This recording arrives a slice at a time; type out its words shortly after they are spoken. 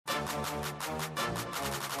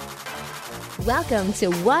Welcome to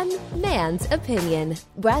One Man's Opinion,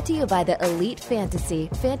 brought to you by the Elite Fantasy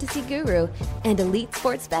Guru, and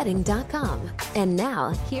EliteSportsBetting.com. And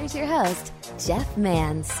now, here's your host, Jeff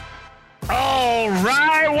Mans. All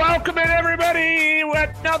right, welcome in, everybody,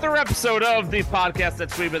 with another episode of the podcast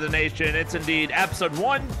that's sweeping the nation. It's indeed episode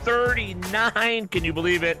 139. Can you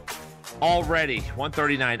believe it? Already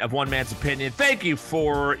 139 of One Man's Opinion. Thank you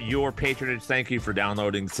for your patronage. Thank you for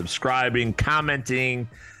downloading, subscribing, commenting,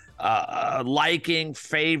 liking,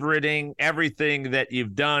 favoriting, everything that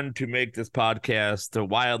you've done to make this podcast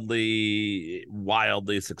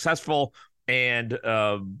wildly successful and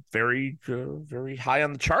very high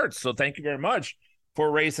on the charts. So thank you very much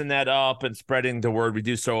for raising that up and spreading the word. We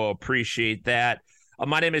do so appreciate that.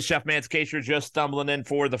 My name is Jeff Mans. In case you're just stumbling in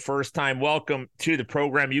for the first time, welcome to the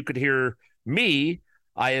program. You could hear me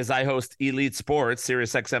as I host Elite Sports,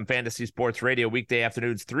 SiriusXM Fantasy Sports Radio, weekday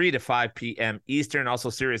afternoons, 3 to 5 p.m. Eastern. Also,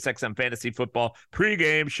 SiriusXM Fantasy Football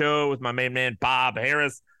pregame show with my main man, Bob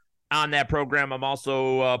Harris. On that program, I'm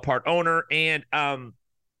also part owner and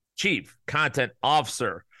chief content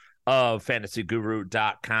officer of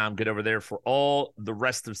FantasyGuru.com. Get over there for all the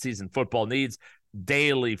rest of season football needs.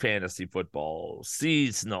 Daily fantasy football,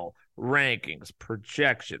 seasonal rankings,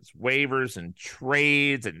 projections, waivers and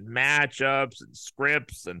trades and matchups and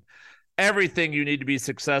scripts and everything you need to be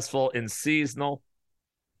successful in seasonal,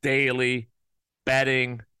 daily,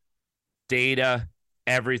 betting, data,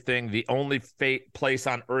 everything. The only place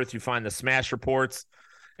on earth you find the smash reports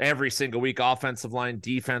every single week, offensive line,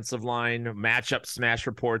 defensive line, matchup smash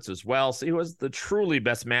reports as well. See who has the truly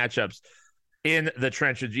best matchups in the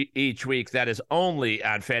trenches each week. That is only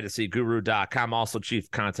on fantasyguru.com. Also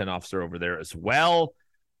chief content officer over there as well.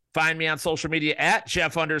 Find me on social media at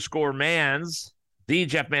Jeff_Mans, the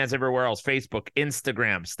Jeff Mans everywhere else, Facebook,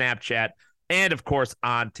 Instagram, Snapchat, and of course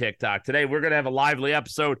on TikTok. Today we're going to have a lively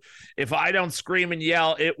episode. If I don't scream and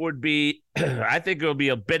yell, it would be, I think it will be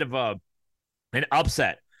a bit of an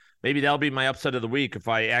upset. Maybe that'll be my upset of the week if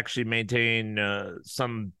I actually maintain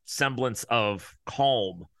some semblance of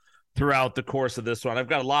calm throughout the course of this one. I've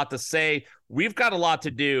got a lot to say. We've got a lot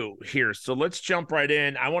to do here. So let's jump right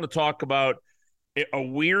in. I want to talk about a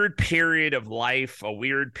weird period of life, a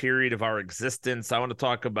weird period of our existence. I want to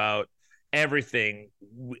talk about everything.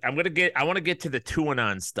 I want to get to the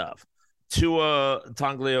Tuanon stuff. Tua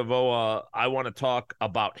Tagovailoa, I want to talk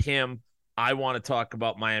about him. I want to talk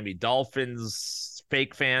about Miami Dolphins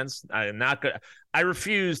fake fans. I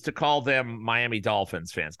refuse to call them Miami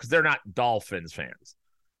Dolphins fans because they're not Dolphins fans.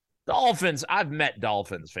 Dolphins, I've met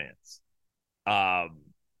Dolphins fans.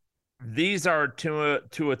 These are Tua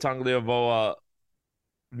Tagovailoa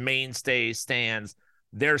mainstay stands.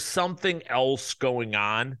 There's something else going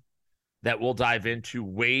on that we'll dive into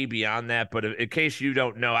way beyond that. But in case you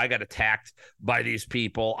don't know, I got attacked by these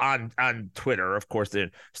people on Twitter. Of course,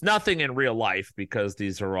 there's nothing in real life because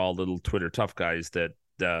these are all little Twitter tough guys that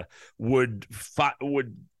would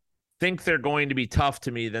think they're going to be tough to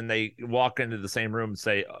me, then they walk into the same room and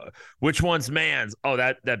say, which one's Mans? Oh,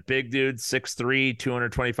 that big dude, 6'3",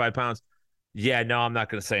 225 pounds. Yeah, no, I'm not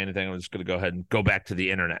going to say anything. I'm just going to go ahead and go back to the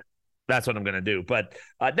internet. That's what I'm going to do. But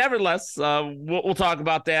nevertheless, we'll talk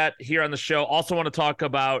about that here on the show. Also want to talk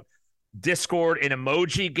about Discord and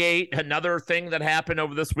Emoji Gate, another thing that happened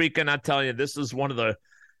over this weekend. I'm telling you, this is one of the,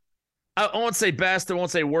 I won't say best, I won't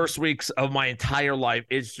say worst weeks of my entire life.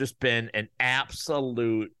 It's just been an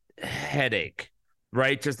absolute headache,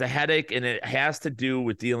 right? Just a headache, and it has to do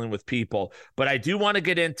with dealing with people. But I do want to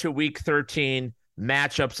get into week 13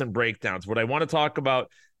 matchups and breakdowns. What I want to talk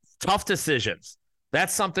about, tough decisions.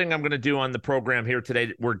 That's something I'm going to do on the program here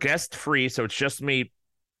today. We're guest free, so it's just me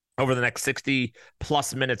over the next 60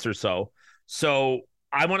 plus minutes or so. So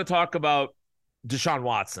I want to talk about Deshaun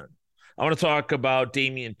Watson. I want to talk about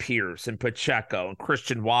Dameon Pierce and Pacheco and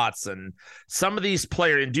Christian Watson, some of these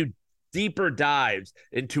players, and do deeper dives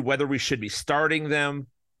into whether we should be starting them,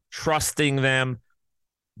 trusting them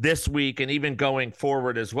this week, and even going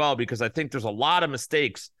forward as well, because I think there's a lot of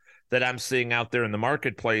mistakes that I'm seeing out there in the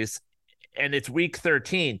marketplace, and it's week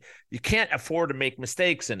 13. You can't afford to make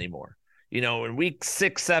mistakes anymore. You know, in week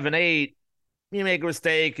 6, 7, 8, you make a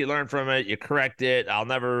mistake, you learn from it, you correct it. I'll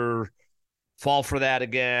never fall for that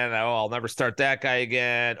again. Oh, I'll never start that guy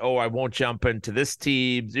again. Oh, I won't jump into this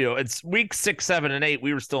team. You know, it's week 6, 7, and 8.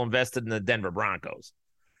 We were still invested in the Denver Broncos,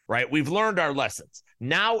 right? We've learned our lessons.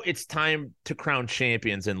 Now it's time to crown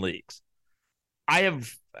champions in leagues. I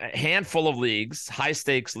have a handful of leagues, high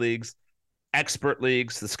stakes leagues, expert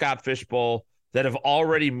leagues, the Scott Fish Bowl, that have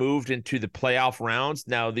already moved into the playoff rounds.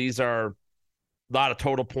 Now, these are a lot of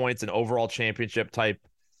total points and overall championship type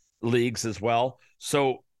leagues as well.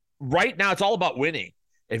 So right now it's all about winning.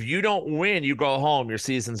 If you don't win, you go home. Your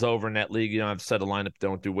season's over in that league. You don't have to set a lineup,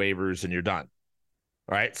 don't do waivers, and you're done.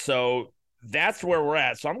 All right. So that's where we're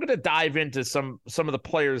at. So I'm going to dive into some of the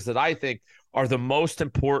players that I think are the most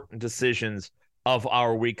important decisions of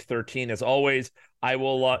our week 13. As always, I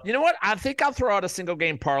will, you know what? I think I'll throw out a single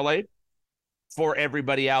game parlay for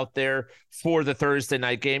everybody out there for the Thursday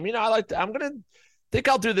night game. You know,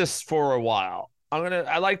 I'll do this for a while.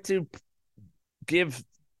 I like to give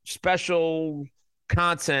special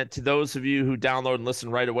content to those of you who download and listen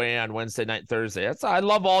right away on Wednesday night, Thursday. I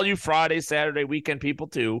love all you Friday, Saturday, weekend people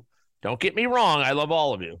too. Don't get me wrong. I love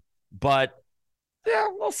all of you, but yeah,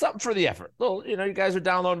 a little something for the effort. You guys are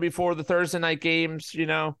downloading before the Thursday night games,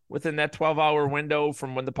 within that 12-hour window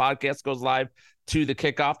from when the podcast goes live to the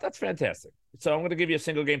kickoff. That's fantastic. So I'm going to give you a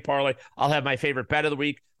single game parlay. I'll have my favorite bet of the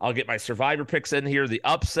week. I'll get my survivor picks in here, the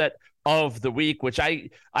upset of the week, which I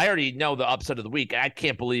already know the upset of the week. I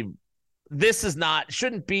can't believe this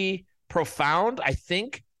shouldn't be profound. I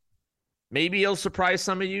think maybe it'll surprise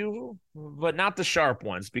some of you, but not the sharp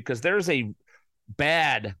ones, because there's a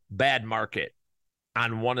bad market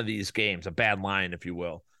on one of these games, a bad line, if you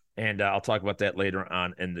will. And I'll talk about that later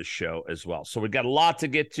on in the show as well. So we've got a lot to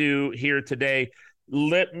get to here today.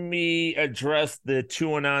 Let me address the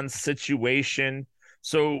Tuanon situation.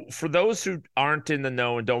 So for those who aren't in the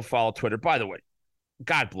know and don't follow Twitter, by the way,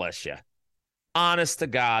 God bless you. Honest to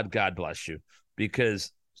God, God bless you,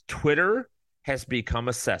 because Twitter has become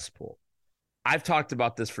a cesspool. I've talked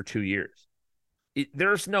about this for 2 years.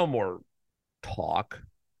 There's no more talk.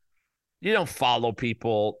 You don't follow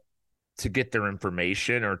people to get their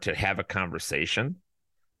information or to have a conversation,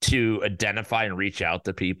 to identify and reach out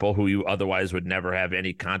to people who you otherwise would never have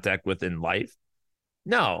any contact with in life.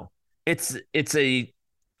 No, it's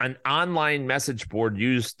an online message board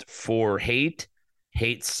used for hate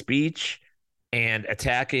speech, and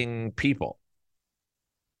attacking people.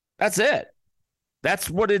 That's it. That's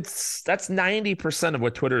 90% of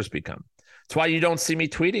what Twitter has become. That's why you don't see me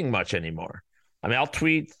tweeting much anymore. I mean, I'll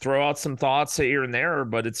tweet, throw out some thoughts here and there,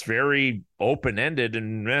 but it's very open-ended.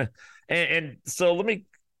 And so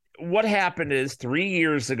what happened is 3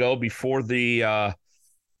 years ago, before the,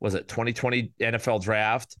 2020 NFL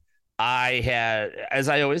draft, I had, as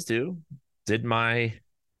I always do, did my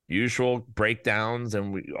usual breakdowns,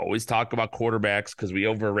 and we always talk about quarterbacks because we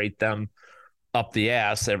overrate them up the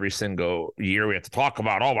ass every single year. We have to talk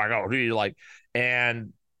about, oh my God, who do you like?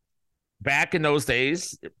 And back in those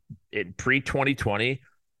days, in pre-2020,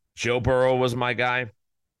 Joe Burrow was my guy.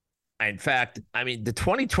 In fact, I mean, the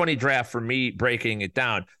 2020 draft, for me, breaking it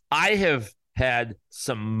down, I have had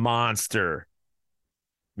some monster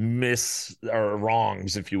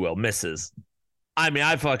wrongs, if you will, misses. I mean,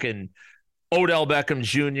 Odell Beckham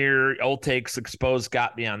Jr., Old Takes Exposed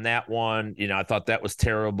got me on that one. I thought that was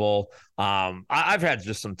terrible. I've had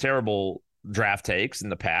just some terrible draft takes in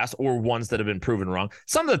the past, or ones that have been proven wrong.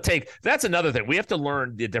 Some of the that's another thing. We have to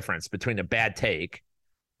learn the difference between a bad take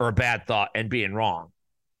or a bad thought and being wrong.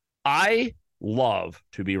 I love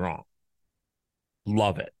to be wrong.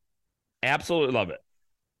 Love it. Absolutely love it.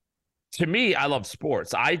 To me, I love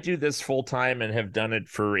sports. I do this full time and have done it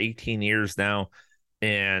for 18 years now.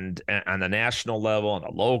 And on the national level, on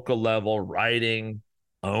the local level, writing,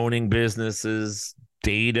 owning businesses,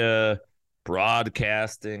 data,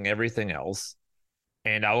 broadcasting, everything else.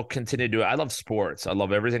 And I will continue to do it. I love sports. I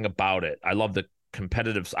love everything about it. I love the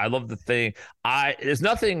competitive. I love the thing. There's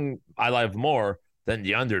nothing I love more than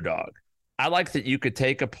the underdog. I like that you could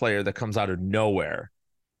take a player that comes out of nowhere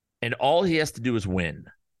and all he has to do is win.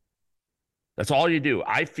 That's all you do.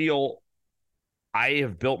 I feel I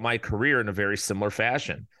have built my career in a very similar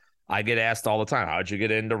fashion. I get asked all the time, how'd you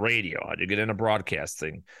get into radio? How'd you get into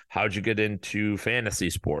broadcasting? How'd you get into fantasy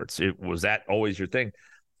sports? Was that always your thing?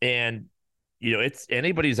 And, it's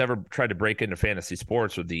anybody's ever tried to break into fantasy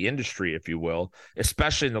sports, or the industry, if you will,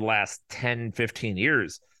 especially in the last 10, 15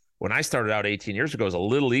 years. When I started out 18 years ago, it was a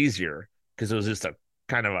little easier because it was just a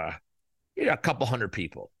kind of a couple hundred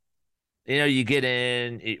people. You get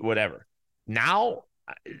in, whatever. Now,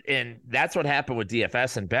 and that's what happened with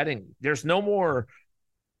DFS and betting. There's no more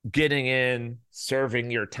getting in,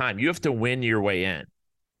 serving your time. You have to win your way in.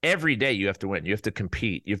 Every day you have to win. You have to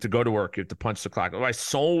compete. You have to go to work. You have to punch the clock.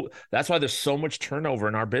 That's why there's so much turnover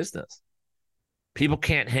in our business. People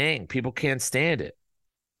can't hang. People can't stand it.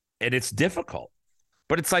 And it's difficult.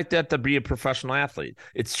 But it's like that to be a professional athlete.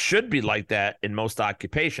 It should be like that in most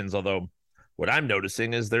occupations, although what I'm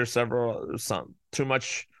noticing is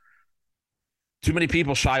too many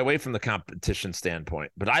people shy away from the competition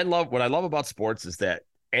standpoint. But what I love about sports is that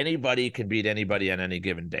anybody can beat anybody on any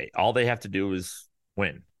given day. All they have to do is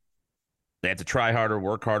win. They have to try harder,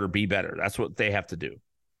 work harder, be better. That's what they have to do.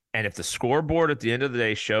 And if the scoreboard at the end of the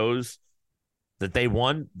day shows that they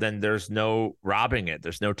won, then there's no robbing it.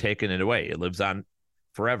 There's no taking it away. It lives on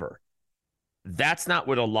forever. That's not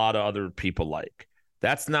what a lot of other people like.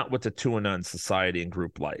 That's not what the Tuanon society and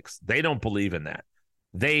group likes. They don't believe in that.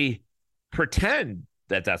 They pretend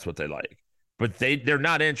that that's what they like, but they're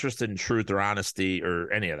not interested in truth or honesty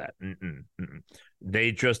or any of that.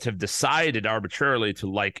 They just have decided arbitrarily to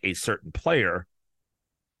like a certain player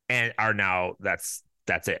and are now that's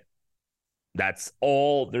it. That's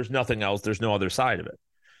all. There's nothing else. There's no other side of it.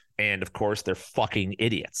 And of course, they're fucking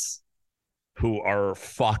idiots who are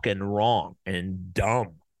fucking wrong and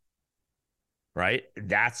dumb. Right?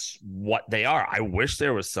 That's what they are. I wish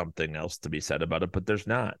there was something else to be said about it, but there's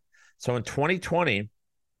not. So in 2020,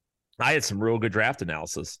 I had some real good draft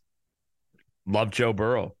analysis. Loved Joe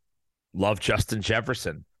Burrow. Loved Justin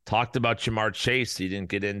Jefferson. Talked about Jamar Chase. He didn't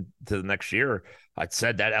get into the next year. I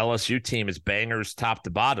said that LSU team is bangers top to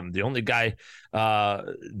bottom. The only guy,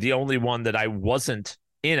 the only one that I wasn't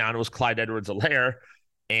in on was Clyde Edwards-Helaire.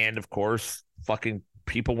 And of course, fucking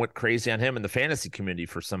people went crazy on him in the fantasy community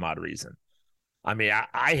for some odd reason. I mean,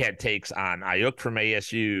 I had takes on Ayuk from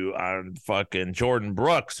ASU, on fucking Jordan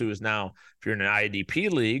Brooks, who is now, if you're in an IDP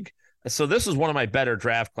league. So this is one of my better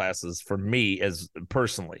draft classes for me as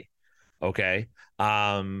personally. Okay.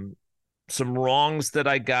 Some wrongs that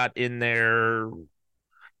I got in there.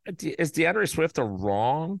 Is DeAndre Swift a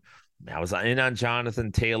wrong? I was in on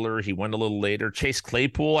Jonathan Taylor. He went a little later. Chase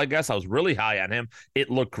Claypool, I guess. I was really high on him. It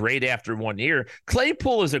looked great after 1 year.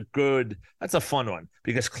 Claypool is that's a fun one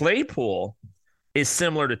because Claypool is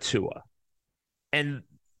similar to Tua. And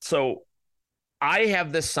so I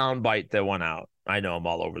have this soundbite that went out. I know I'm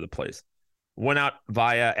all over the place. Went out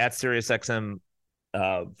via at SiriusXM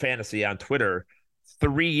Fantasy on Twitter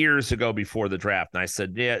 3 years ago before the draft. And I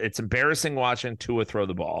said, yeah, it's embarrassing watching Tua throw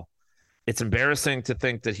the ball. It's embarrassing to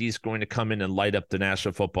think that he's going to come in and light up the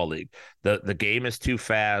National Football League. The game is too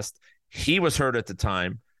fast. He was hurt at the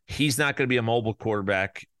time. He's not going to be a mobile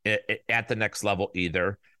quarterback at the next level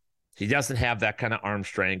either. He doesn't have that kind of arm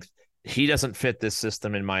strength. He doesn't fit this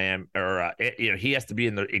system in Miami, or he has to be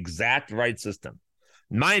in the exact right system.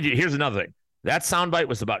 Mind you, here's another thing. That soundbite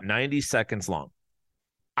was about 90 seconds long.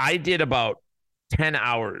 I did about 10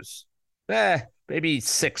 hours, maybe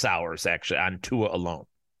 6 hours actually on Tua alone.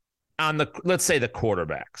 On let's say the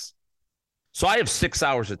quarterbacks. So I have 6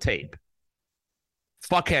 hours of tape.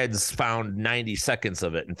 Fuckheads found 90 seconds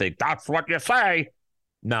of it and think, that's what you say.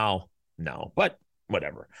 No, but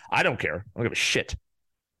whatever. I don't care. I don't give a shit.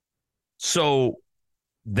 So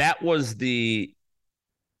that was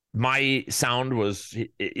my sound was,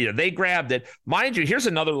 they grabbed it. Mind you, here's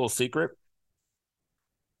another little secret.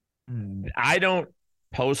 I don't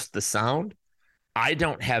post the sound. I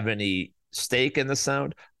don't have any stake in the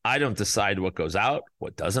sound. I don't decide what goes out,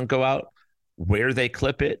 what doesn't go out, where they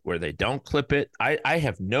clip it, where they don't clip it. I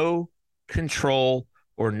have no control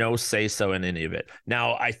or no say-so in any of it.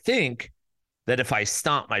 Now, I think that if I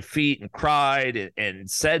stomped my feet and cried and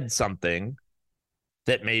said something,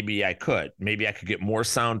 that maybe I could. Maybe I could get more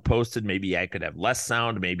sound posted. Maybe I could have less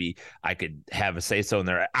sound. Maybe I could have a say-so in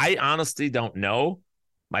there. I honestly don't know.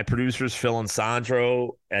 My producers, Phil and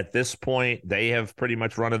Sandro, at this point, they have pretty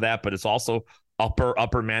much run of that, but it's also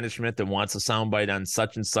upper management that wants a soundbite on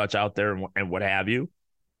such and such out there and what have you.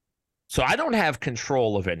 So I don't have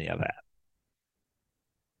control of any of that.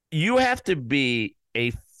 You have to be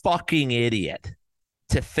a fucking idiot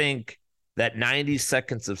to think that 90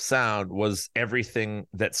 seconds of sound was everything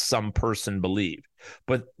that some person believed.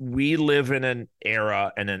 But we live in an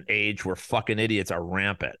era and an age where fucking idiots are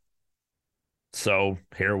rampant. So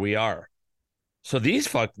here we are. So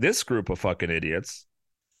this group of fucking idiots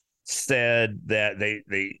said that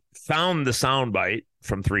they found the soundbite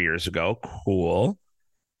from 3 years ago. Cool.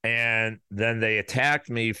 And then they attacked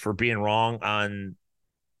me for being wrong on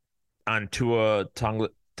Tua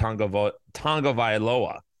Tagovailoa.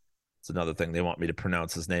 It's another thing they want me to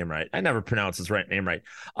pronounce his name right. I never pronounce his name right.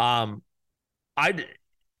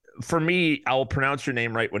 For me, I will pronounce your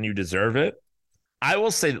name right when you deserve it. I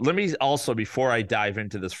will say, let me also, before I dive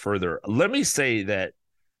into this further, let me say that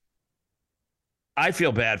I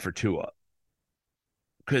feel bad for Tua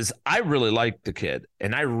because I really like the kid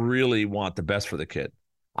and I really want the best for the kid.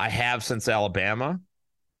 I have since Alabama.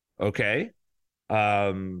 Okay.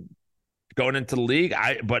 Going into the league,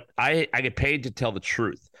 I get paid to tell the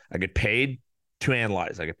truth. I get paid to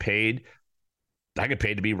analyze. I get paid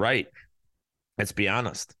to be right. Let's be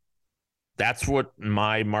honest. That's what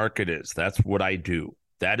my market is. That's what I do.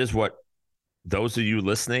 That is what those of you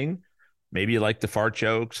listening Maybe you like the fart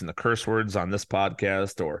jokes and the curse words on this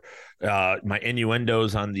podcast, or my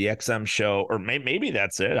innuendos on the XM show, or maybe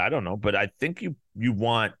that's it. I don't know. But I think you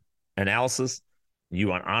want analysis, you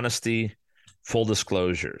want honesty, full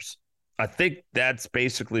disclosures. I think that's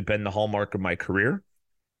basically been the hallmark of my career.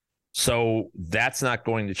 So that's not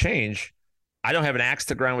going to change. I don't have an axe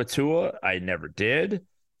to grind with Tua. I never did.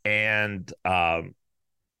 And I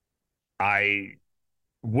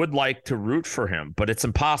would like to root for him, but it's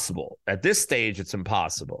impossible. At this stage, it's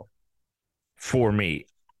impossible for me.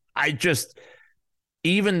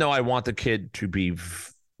 Even though I want the kid to be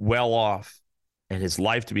well off and his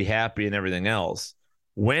life to be happy and everything else,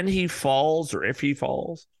 when he falls or if he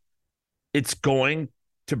falls, it's going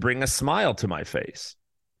to bring a smile to my face.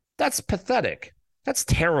 That's pathetic. That's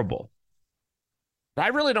terrible. I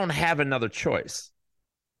really don't have another choice.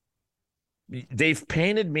 They've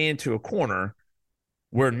painted me into a corner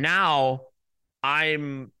where now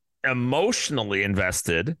I'm emotionally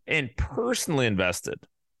invested and personally invested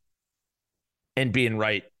in being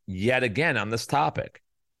right yet again on this topic.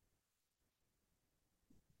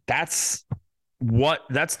 That's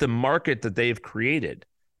the market that they've created.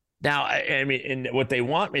 Now, I mean, and what they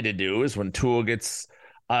want me to do is when Tua gets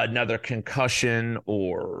another concussion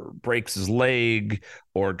or breaks his leg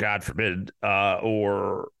or God forbid,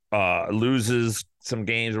 or loses some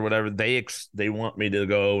games or whatever, they want me to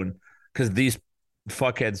go, and because these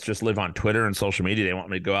fuckheads just live on Twitter and social media, they want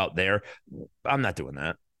me to go out there. I'm not doing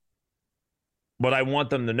that. But I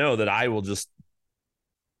want them to know that I will just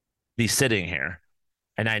be sitting here,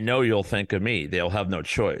 and I know you'll think of me. They'll have no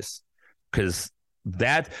choice, because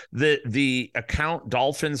the account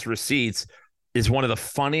Dolphins Receipts is one of the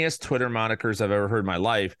funniest Twitter monikers I've ever heard in my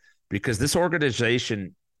life, because this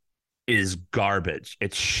organization is garbage.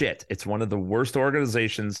 It's shit. It's one of the worst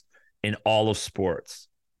organizations in all of sports.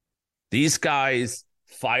 These guys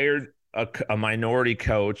fired a minority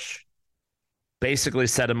coach, basically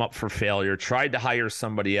set him up for failure, tried to hire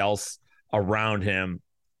somebody else around him,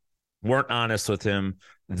 weren't honest with him.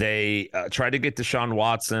 They tried to get Deshaun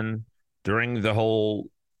Watson during the whole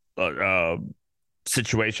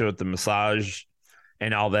situation with the massage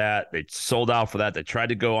and all that. They sold out for that. They tried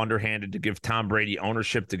to go underhanded to give Tom Brady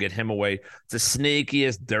ownership to get him away. It's the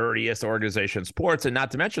sneakiest, dirtiest organization in sports, and not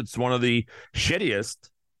to mention it's one of the shittiest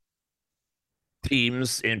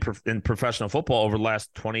teams in professional football over the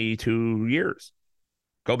last 22 years.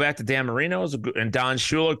 Go back to Dan Marino's and Don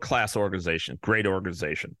Shula, class organization, great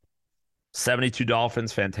organization. 72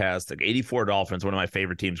 Dolphins, fantastic. 84 Dolphins, one of my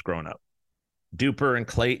favorite teams growing up. Duper and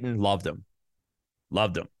Clayton, loved them.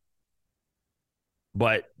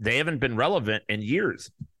 But they haven't been relevant in years.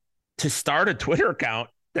 To start a Twitter account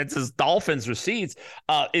that says Dolphins Receipts,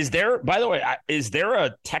 is there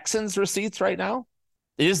a Texans Receipts right now?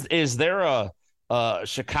 Is there a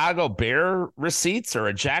Chicago Bear Receipts or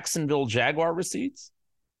a Jacksonville Jaguar Receipts?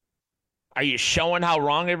 Are you showing how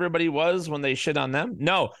wrong everybody was when they shit on them?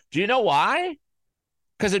 No. Do you know why?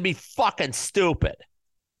 Because it'd be fucking stupid.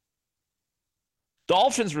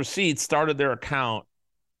 Dolphins Receipts started their account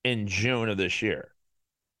in June of this year.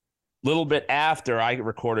 A little bit after I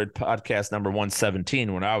recorded podcast number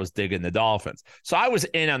 117 when I was digging the Dolphins. So I was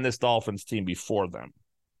in on this Dolphins team before them.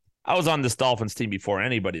 I was on this Dolphins team before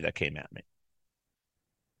anybody that came at me.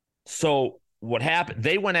 So what happened?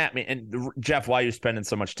 They went at me, and Jeff, why are you spending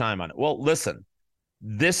so much time on it? Well, listen,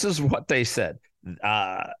 this is what they said.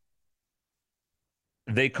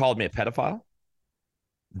 They called me a pedophile.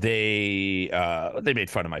 They made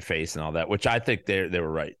fun of my face and all that, which I think they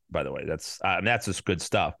were right, by the way. That's just good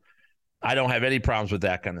stuff. I don't have any problems with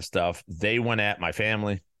that kind of stuff. They went at my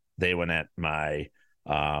family. They went at my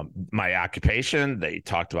occupation. They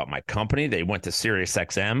talked about my company. They went to Sirius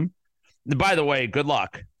XM. By the way, good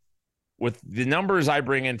luck. With the numbers I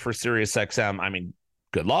bring in for Sirius XM, I mean,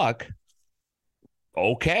 good luck.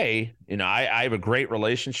 Okay. You know, I have a great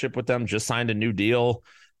relationship with them. Just signed a new deal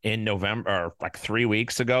in November, or like 3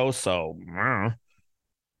 weeks ago. So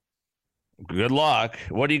good luck.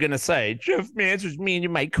 What are you going to say? Jeff Mans mean you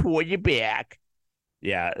might call you back.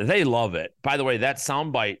 Yeah, they love it. By the way, that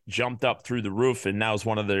soundbite jumped up through the roof and now is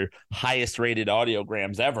one of their highest rated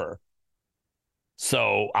audiograms ever.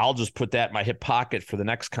 So I'll just put that in my hip pocket for the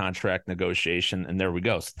next contract negotiation. And there we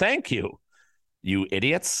go. So thank you, you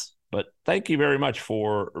idiots. But thank you very much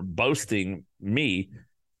for boasting me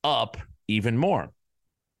up even more.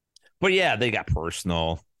 But yeah, they got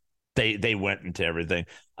personal. They went into everything.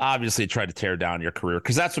 Obviously tried to tear down your career,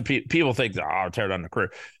 because that's what people think. Oh, tear down the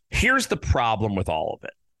career. Here's the problem with all of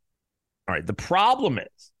it. All right. The problem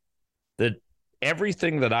is that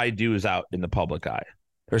everything that I do is out in the public eye.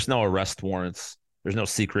 There's no arrest warrants. There's no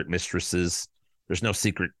secret mistresses. There's no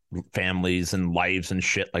secret families and lives and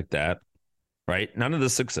shit like that, right? None of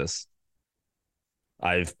this exists.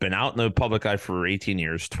 I've been out in the public eye for 18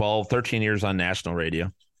 years, 12, 13 years on national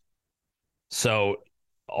radio. So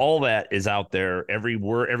all that is out there. Every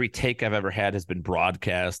word, every take I've ever had has been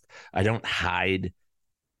broadcast. I don't hide.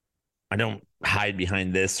 I don't hide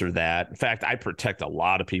behind this or that. In fact, I protect a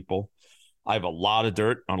lot of people. I have a lot of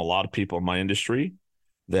dirt on a lot of people in my industry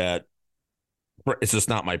that it's just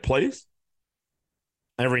not my place.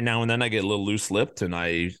 Every now and then I get a little loose-lipped and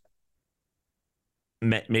I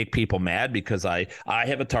make people mad because I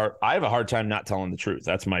have a hard time not telling the truth.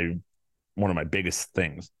 That's one of my biggest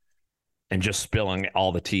things, and just spilling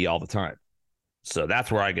all the tea all the time. So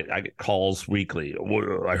that's where I get calls weekly.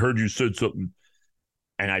 I heard you said something,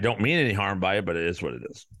 and I don't mean any harm by it, but it is what it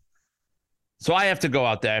is. So I have to go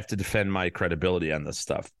out there. I have to defend my credibility on this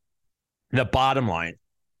stuff. The bottom line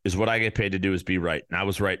is what I get paid to do is be right, and I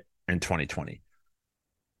was right in 2020.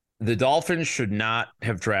 The Dolphins should not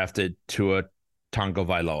have drafted Tua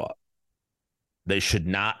Tagovailoa. They should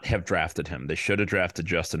not have drafted him. They should have drafted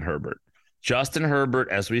Justin Herbert. Justin Herbert,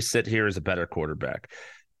 as we sit here, is a better quarterback.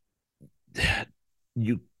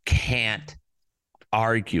 You can't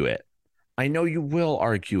argue it. I know you will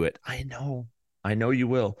argue it. I know you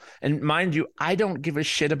will. And mind you, I don't give a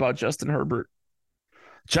shit about Justin Herbert.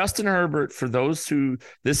 Justin Herbert, for those who,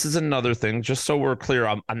 this is another thing, just so we're clear,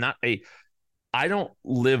 I don't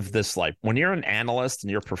live this life. When you're an analyst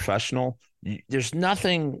and you're a professional, there's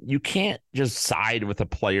nothing, you can't just side with a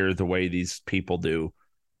player the way these people do.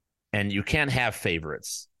 And you can't have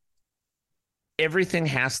favorites. Everything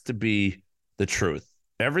has to be the truth.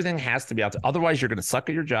 Everything has to be out there. Otherwise, you're going to suck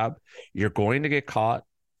at your job. You're going to get caught.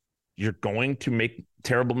 You're going to make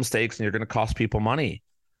terrible mistakes, and you're going to cost people money.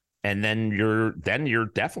 And then you're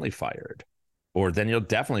definitely fired, or then you'll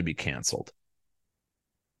definitely be canceled.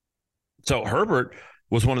 So Herbert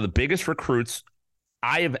was one of the biggest recruits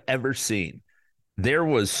I have ever seen. There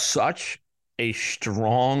was such a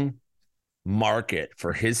strong market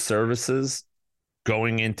for his services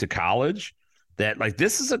going into college that, like,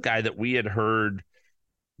 this is a guy that we had heard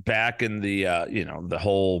back in the the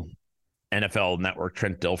whole NFL network.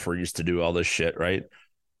 Trent Dilfer used to do all this shit, right?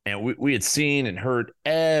 And we had seen and heard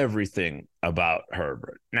everything about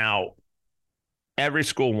Herbert. Now, every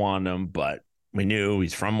school wanted him, but we knew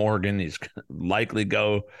he's from Oregon. He's likely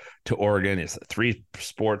go to Oregon. He's a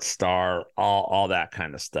 3-sport star, all that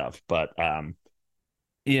kind of stuff. But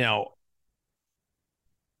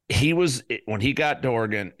he was, when he got to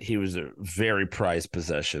Oregon, he was a very prized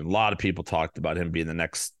possession. A lot of people talked about him being the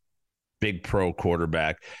next big pro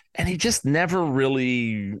quarterback, and he just never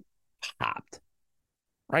really popped.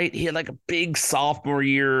 Right? He had like a big sophomore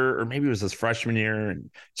year, or maybe it was his freshman year, and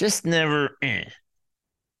just never,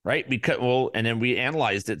 right? And then we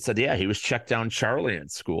analyzed it, said, yeah, he was checked down Charlie in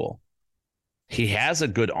school. He has a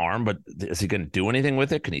good arm, but is he going to do anything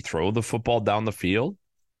with it? Can he throw the football down the field?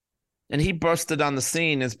 And he busted on the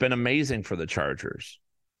scene. It's been amazing for the Chargers.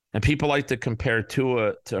 And people like to compare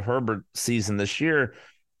Tua to Herbert season this year.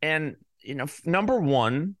 And, number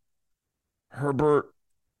one, Herbert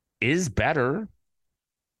is better.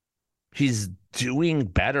 He's doing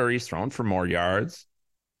better. He's thrown for more yards,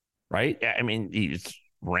 right? I mean, he's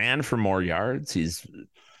ran for more yards. He's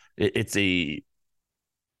just a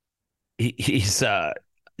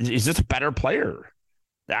better player.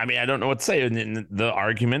 I mean, I don't know what to say. And the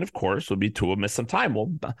argument, of course, would be Tua missed some time.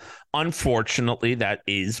 Well, unfortunately, that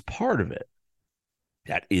is part of it.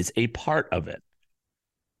 That is a part of it.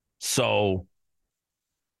 So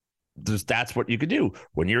that's what you could do.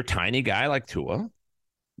 When you're a tiny guy like Tua,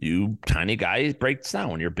 tiny guy breaks down.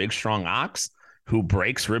 When you're a big, strong ox who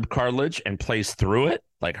breaks rib cartilage and plays through it,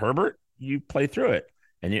 like Herbert, you play through it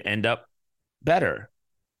and you end up better.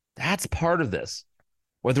 That's part of this.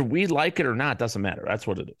 Whether we like it or not, doesn't matter. That's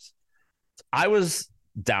what it is. I was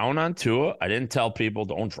down on Tua. I didn't tell people,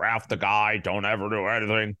 don't draft the guy, don't ever do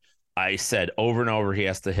anything. I said over and over, he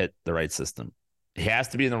has to hit the right system. He has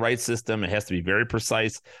to be in the right system. It has to be very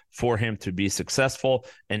precise for him to be successful.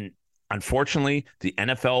 And unfortunately, the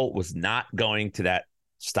NFL was not going to that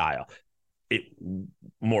style.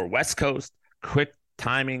 More West Coast, quick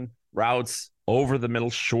timing routes, over the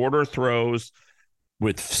middle, shorter throws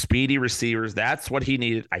with speedy receivers. That's what he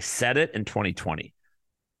needed. I said it in 2020.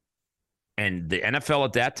 And the NFL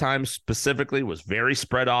at that time specifically was very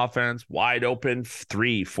spread offense, wide open,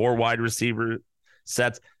 3-4 wide receiver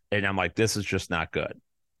sets. And I'm like, this is just not good.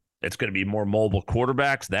 It's going to be more mobile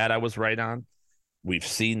quarterbacks. That I was right on. We've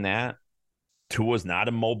seen that. Tua's not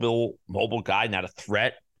a mobile guy, not a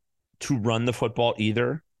threat to run the football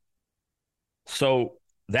either. So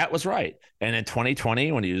That was right. And in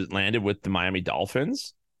 2020, when he landed with the Miami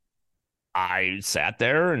Dolphins, I sat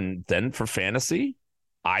there and then for fantasy,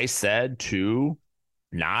 I said to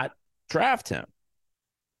not draft him.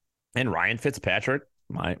 And Ryan Fitzpatrick,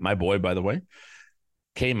 my boy, by the way,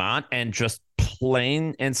 came on and just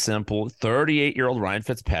plain and simple, 38-year-old Ryan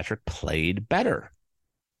Fitzpatrick played better.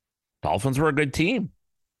 Dolphins were a good team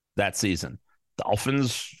that season.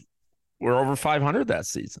 Dolphins were over 500 that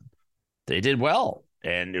season. They did well.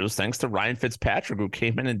 And it was thanks to Ryan Fitzpatrick, who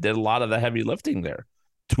came in and did a lot of the heavy lifting there.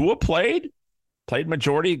 Tua played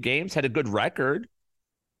majority of games, had a good record.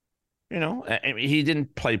 You know, I mean, he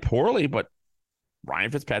didn't play poorly, but Ryan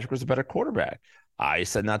Fitzpatrick was a better quarterback. I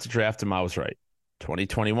said not to draft him. I was right.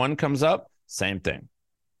 2021 comes up, same thing.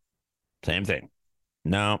 Same thing.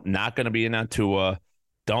 No, not going to be in on Tua.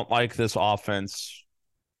 Don't like this offense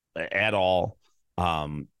at all.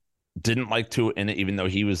 Didn't like Tua in it, even though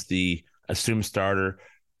he was the assumed starter.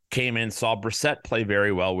 Came in, saw Brissett play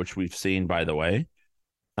very well, which we've seen, by the way.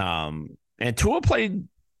 And Tua played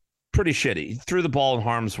pretty shitty. He threw the ball in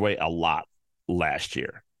harm's way a lot last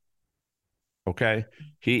year. Okay.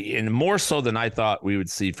 And more so than I thought we would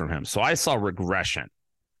see from him. So I saw regression.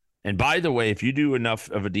 And by the way, if you do enough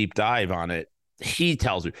of a deep dive on it, he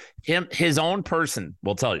tells you, his own person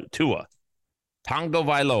will tell you, Tua, Tonga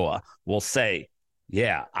Vailoa will say,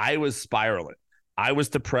 yeah, I was spiraling. I was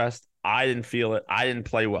depressed. I didn't feel it. I didn't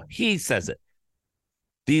play well. He says it.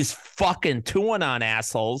 These fucking Tuanon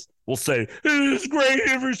assholes will say, it's great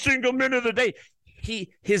every single minute of the day.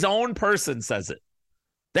 His own person says it.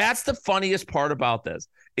 That's the funniest part about this,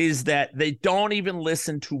 is that they don't even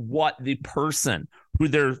listen to what the person who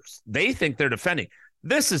they think they're defending.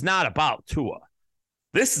 This is not about Tua.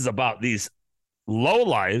 This is about these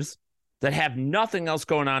lowlives that have nothing else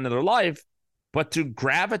going on in their life but to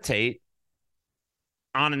gravitate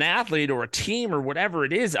on an athlete or a team or whatever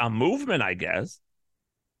it is, a movement, I guess,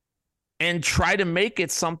 and try to make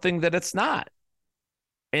it something that it's not.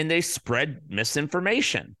 And they spread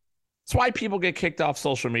misinformation. That's why people get kicked off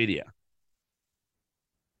social media.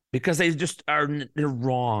 Because they're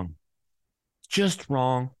wrong. Just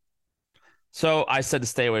wrong. So I said to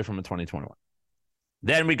stay away from it 2021.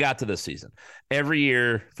 Then we got to this season. Every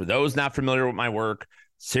year, for those not familiar with my work,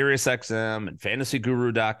 SiriusXM and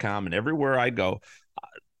fantasyguru.com and everywhere I go,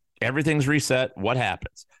 everything's reset. What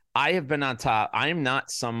happens? I have been on top. I am not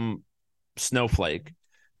some snowflake.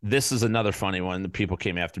 This is another funny one. The people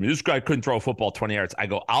came after me. This guy couldn't throw a football 20 yards. I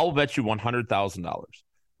go, I'll bet you $100,000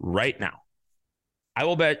 right now. I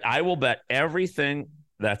will bet everything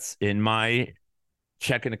that's in my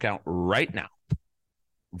checking account right now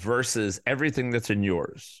versus everything that's in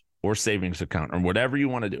yours or savings account or whatever you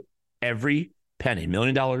want to do. Every penny, $1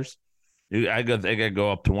 million. I got to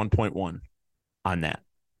go up to 1.1 on that.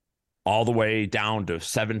 All the way down to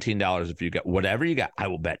 $17 if you got whatever you got. I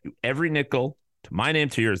will bet you every nickel to my name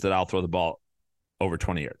to yours that I'll throw the ball over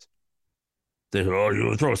 20 yards.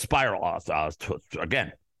 You throw a spiral off.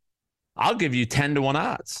 Again, I'll give you 10-1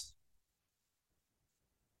 odds.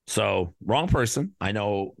 So, wrong person. I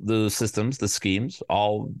know the systems, the schemes,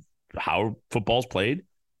 all how football's played.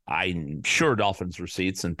 I'm sure Dolphins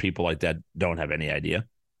receipts and people like that don't have any idea.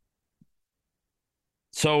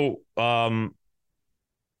 So,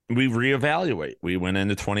 we reevaluate. We went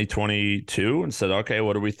into 2022 and said, okay,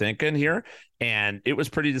 what are we thinking here? And it was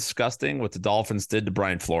pretty disgusting what the Dolphins did to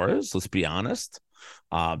Brian Flores. Let's be honest.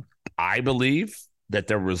 I believe that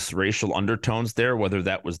there was racial undertones there, whether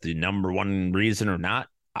that was the number one reason or not.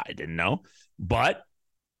 I didn't know. But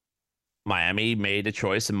Miami made a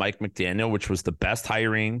choice in Mike McDaniel, which was the best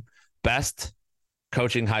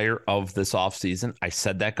coaching hire of this offseason. I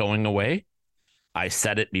said that going away. I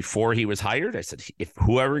said it before he was hired. I said, if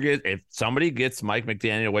somebody gets Mike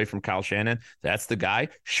McDaniel away from Kyle Shanahan, that's the guy.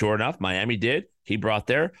 Sure enough, Miami did. He brought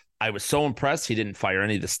there. I was so impressed. He didn't fire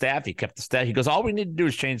any of the staff. He kept the staff. He goes, all we need to do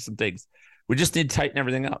is change some things. We just need to tighten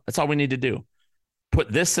everything up. That's all we need to do.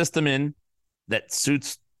 Put this system in that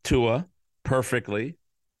suits Tua perfectly.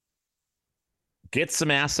 Get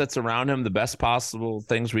some assets around him, the best possible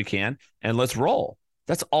things we can, and let's roll.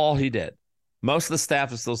 That's all he did. Most of the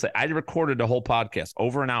staff is still saying, I recorded a whole podcast,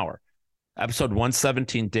 over an hour, episode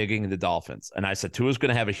 117, digging the Dolphins. And I said, Tua's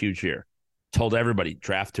going to have a huge year. Told everybody,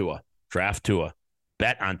 draft Tua,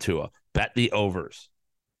 bet on Tua, bet the overs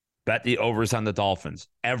on the Dolphins,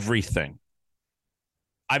 everything.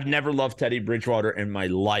 I've never loved Teddy Bridgewater in my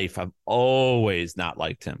life. I've always not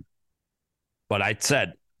liked him. But I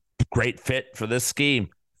said, great fit for this scheme.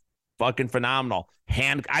 Fucking phenomenal.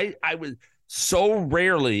 I was so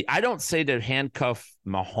rarely, I don't say to handcuff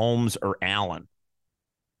Mahomes or Allen,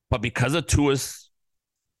 but because of Tua's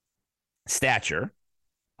stature,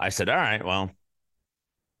 I said, all right, well,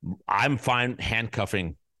 I'm fine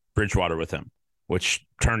handcuffing Bridgewater with him, which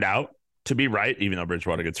turned out to be right, even though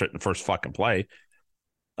Bridgewater gets hit in the first fucking play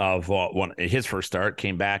of his first start,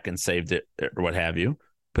 came back and saved it or what have you.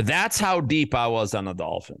 But that's how deep I was on the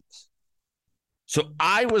Dolphins. So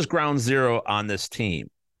I was ground zero on this team.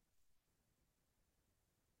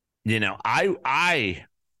 You know, I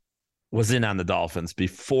was in on the Dolphins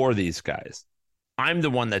before these guys. I'm the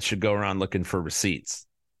one that should go around looking for receipts.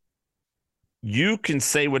 You can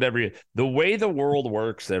say whatever the way the world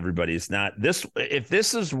works, everybody, is not this. If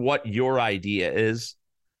this is what your idea is,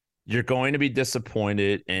 you're going to be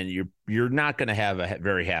disappointed and you're not going to have a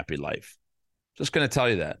very happy life. Just going to tell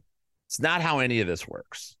you that. It's not how any of this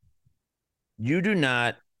works. You do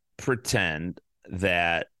not pretend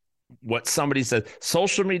that what somebody says,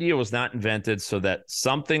 social media was not invented so that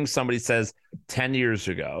something somebody says 10 years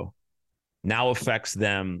ago now affects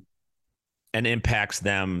them and impacts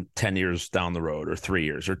them 10 years down the road or 3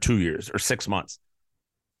 years or 2 years or 6 months.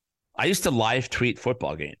 I used to live tweet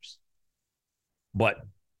football games, but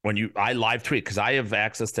I live tweet because I have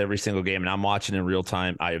access to every single game and I'm watching in real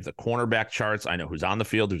time. I have the cornerback charts. I know who's on the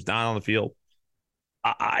field, who's not on the field.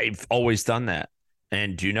 I've always done that.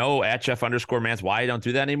 And do you know at Jeff_Mans why I don't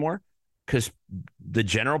do that anymore? Because the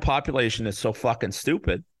general population is so fucking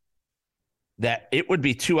stupid that it would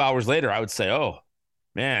be 2 hours later, I would say, oh,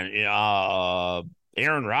 man,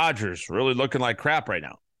 Aaron Rodgers really looking like crap right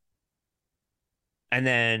now. And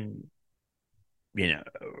then,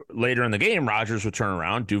 later in the game, Rodgers would turn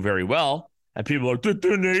around, do very well. And people are like,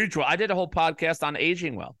 didn't age well. I did a whole podcast on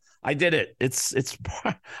aging well. I did it.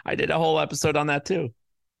 I did a whole episode on that too.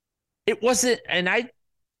 It wasn't, and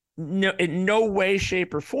in no way,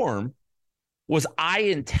 shape, or form was I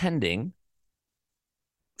intending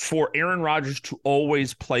for Aaron Rodgers to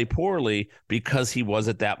always play poorly because he was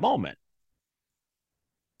at that moment.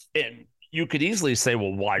 And you could easily say,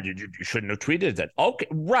 well, why did you shouldn't have tweeted that? Okay,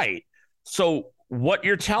 right. So what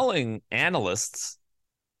you're telling analysts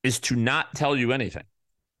is to not tell you anything,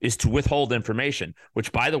 is to withhold information,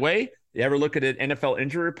 which, by the way, you ever look at an NFL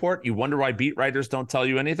injury report, you wonder why beat writers don't tell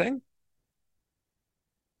you anything?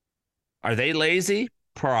 Are they lazy?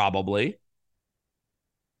 Probably.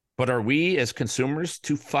 But are we as consumers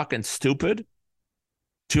too fucking stupid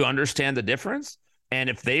to understand the difference?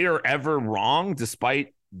 And if they are ever wrong,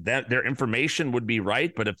 despite that their information would be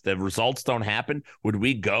right, but if the results don't happen, would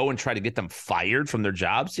we go and try to get them fired from their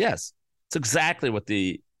jobs? Yes. It's exactly what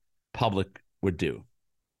the public would do.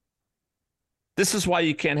 This is why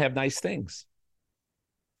you can't have nice things.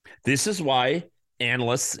 This is why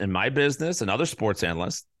analysts in my business and other sports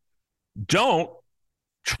analysts don't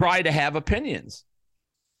try to have opinions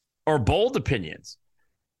or bold opinions.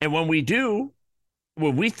 And when we do,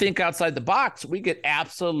 when we think outside the box, we get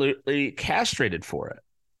absolutely castrated for it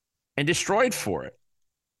and destroyed for it.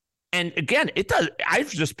 And again, it does.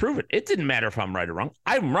 I've just proven it didn't matter if I'm right or wrong.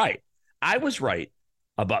 I'm right. I was right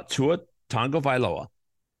about Tua Tagovailoa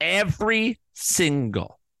every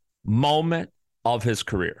single moment of his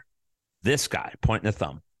career. This guy pointing the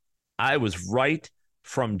thumb. I was right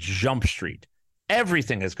from Jump Street.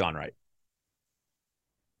 Everything has gone right.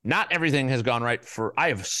 Not everything has gone right I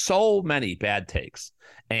have so many bad takes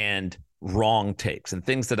and wrong takes and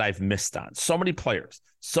things that I've missed on. So many players,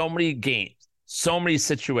 so many games, so many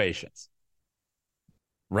situations,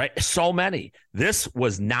 right? So many. This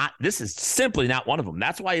is simply not one of them.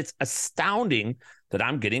 That's why it's astounding that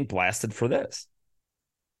I'm getting blasted for this.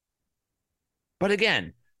 But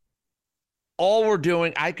again, all we're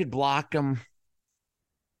doing, I could block them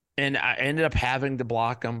and I ended up having to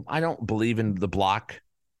block them. I don't believe in the block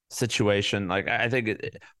situation. Like, I think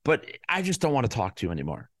but I just don't want to talk to you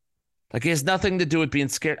anymore. Like, it has nothing to do with being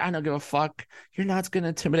scared. I don't give a fuck. You're not going to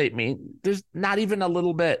intimidate me. There's not even a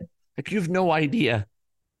little bit. Like, you have no idea.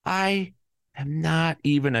 I am not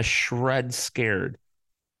even a shred scared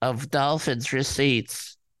of Dolphins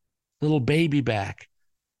receipts. Little baby back.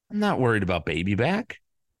 I'm not worried about baby back.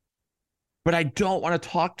 But I don't want to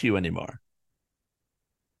talk to you anymore.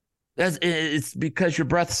 It's because your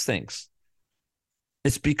breath stinks.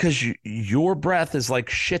 It's because your breath is like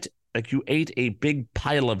shit. Like you ate a big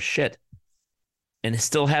pile of shit and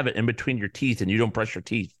still have it in between your teeth and you don't brush your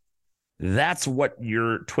teeth. That's what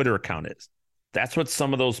your Twitter account is. That's what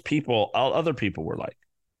some of those people, other people were like.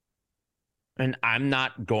 And I'm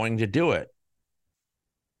not going to do it.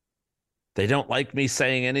 They don't like me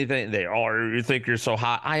saying anything. You think you're so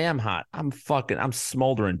hot. I am hot. I'm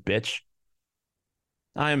smoldering, bitch.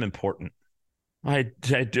 I am important. I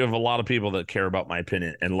do have a lot of people that care about my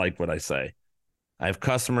opinion and like what I say. I have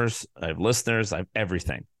customers, I have listeners, I have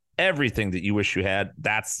everything. Everything that you wish you had,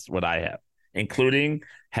 that's what I have. including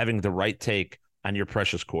having the right take on your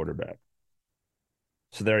precious quarterback.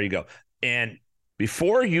 So there you go. And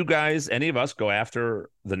before you guys, any of us, go after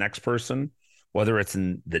the next person, whether it's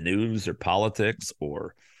in the news or politics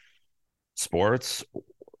or sports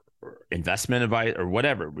or investment advice or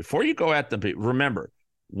whatever, before you go at them, remember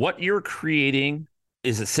what you're creating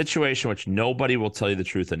is a situation which nobody will tell you the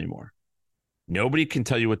truth anymore. Nobody can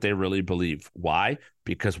tell you what they really believe. Why?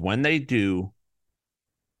 Because when they do,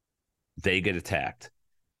 they get attacked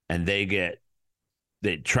and they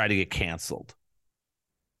try to get canceled.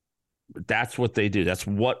 That's what they do. That's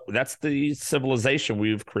the civilization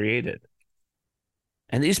we've created.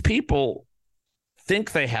 And these people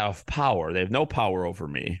think they have power. They have no power over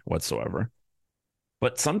me whatsoever.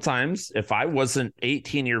 But sometimes if I was an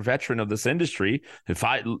 18-year veteran of this industry,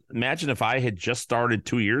 imagine if I had just started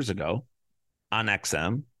 2 years ago on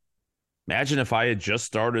XM, imagine if I had just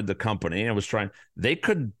started the company and was they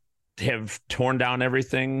could have torn down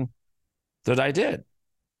everything that I did.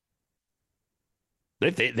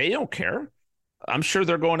 They don't care. I'm sure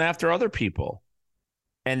they're going after other people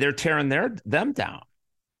and they're tearing them down.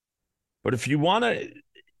 But if you want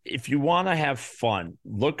to have fun,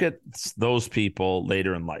 look at those people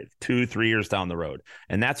later in life, 2-3 years down the road.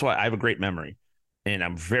 And that's why I have a great memory and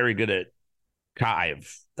I'm very good at, I have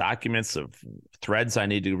documents of threads I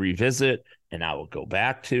need to revisit and I will go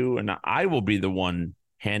back to, and I will be the one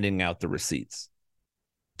handing out the receipts.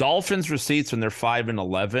 Dolphins receipts when they're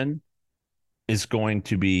 5-11 is going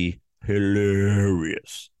to be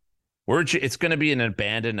hilarious. It's going to be an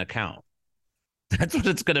abandoned account. That's what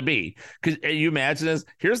it's going to be. Because you imagine this.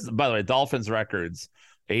 By the way, Dolphins records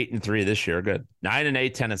 8-3 this year. Good.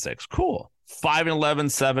 9-8, 10-6. Cool. 5-11,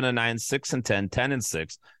 7-9, 6-10,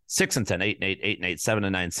 10-6, 6-10, 8-8, 8-8,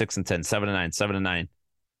 7-9, 6-10, 7-9,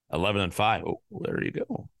 7-9, 11-5. Oh, there you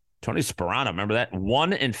go. Tony Sparano, remember that?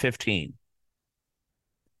 1-15,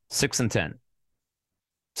 6-10,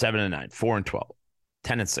 7-9, 4-12,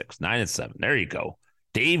 10-6, 9-7. There you go.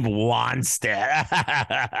 Dave Wannstedt.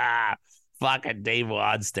 Fucking Dave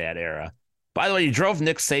Wannstedt era. By the way, you drove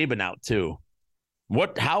Nick Saban out too.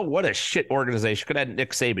 What a shit organization. Could have had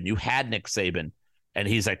Nick Saban. You had Nick Saban. And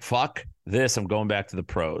he's like, fuck this. I'm going back to the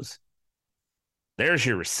pros. There's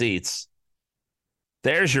your receipts.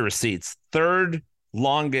 Third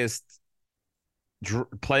longest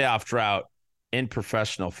playoff drought in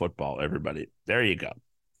professional football, everybody. There you go.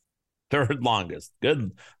 Third longest.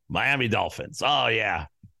 Good. Miami Dolphins. Oh, yeah.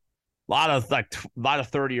 A lot of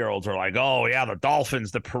 30-year-olds are like, oh, yeah, the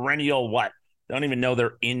Dolphins, the perennial what? They don't even know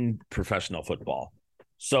they're in professional football.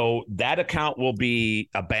 So that account will be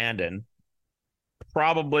abandoned.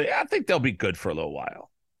 Probably, I think they'll be good for a little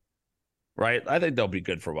while. Right? I think they'll be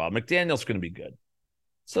good for a while. McDaniel's going to be good.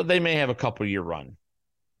 So they may have a couple-year run.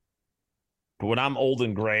 But when I'm old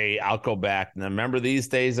and gray, I'll go back. And remember these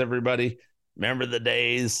days, everybody? Remember the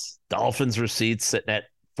days? Dolphins receipts sitting at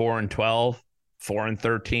 4-12,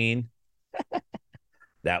 4-13.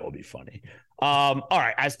 That will be funny. All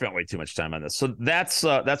right, I spent way too much time on this. So that's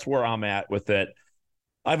where I'm at with it.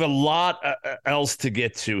 I have a lot else to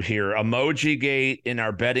get to here. Emoji Gate in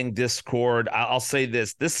our betting Discord. I'll say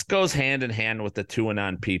this. This goes hand in hand with the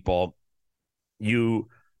Tuanon people.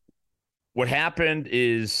 What happened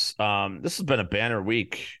is this has been a banner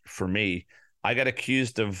week for me. I got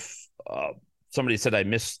accused of somebody said I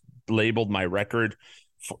mislabeled my record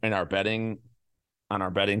on our betting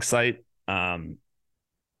site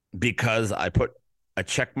because I put a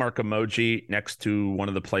checkmark emoji next to one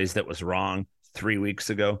of the plays that was wrong 3 weeks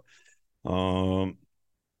ago. I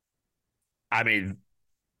mean,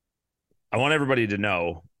 I want everybody to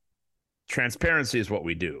know transparency is what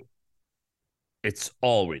we do. It's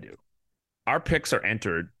all we do. Our picks are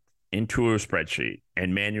entered into a spreadsheet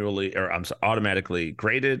and automatically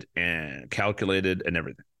graded and calculated and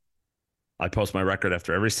everything. I post my record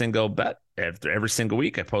after every single bet. After every single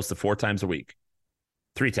week, I post it 4 times a week,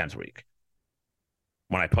 3 times a week.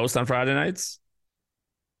 When I post on Friday nights,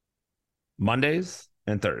 Mondays,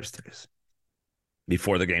 and Thursdays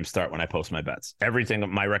before the games start when I post my bets. Everything,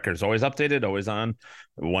 my record is always updated, always on,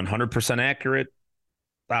 100% accurate,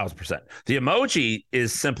 1,000%. The emoji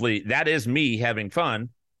is simply, that is me having fun.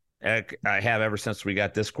 I have ever since we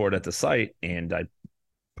got Discord at the site, and I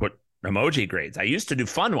put emoji grades. I used to do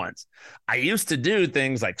fun ones. I used to do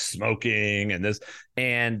things like smoking and this,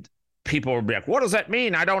 and people would be like, what does that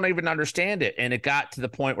mean? I don't even understand it. And it got to the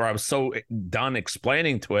point where I was so done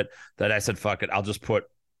explaining to it that I said, fuck it, I'll just put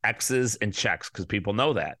X's and checks because people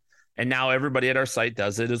know that. And now everybody at our site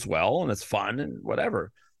does it as well, and it's fun and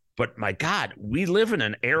whatever. But my God, we live in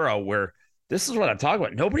an era where this is what I'm talking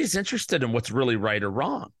about. Nobody's interested in what's really right or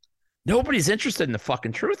wrong. Nobody's interested in the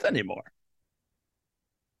fucking truth anymore.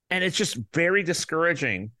 And it's just very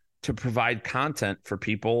discouraging to provide content for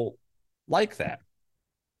people like that.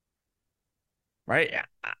 Right?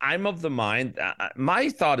 I'm of the mind. My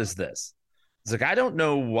thought is this. It's like, I don't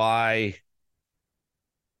know why.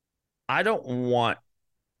 I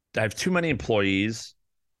have too many employees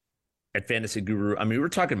at Fantasy Guru. I mean, we're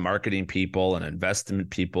talking marketing people and investment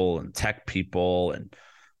people and tech people and,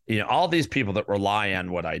 all these people that rely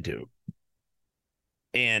on what I do.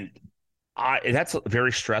 And that's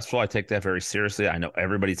very stressful. I take that very seriously. I know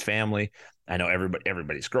everybody's family. I know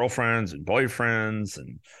everybody's girlfriends and boyfriends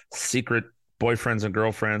and secret boyfriends and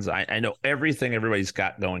girlfriends. I know everything everybody's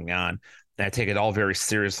got going on. And I take it all very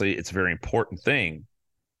seriously. It's a very important thing.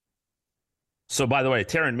 So, by the way,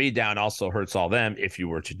 tearing me down also hurts all them if you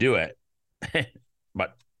were to do it.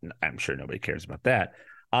 But I'm sure nobody cares about that.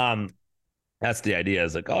 That's the idea,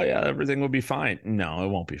 is like, oh, yeah, everything will be fine. No, it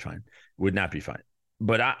won't be fine. It would not be fine.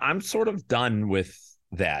 But I'm sort of done with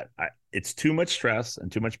that. It's too much stress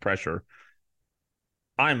and too much pressure.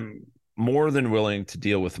 I'm more than willing to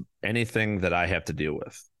deal with anything that I have to deal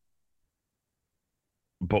with.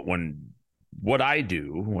 But when what I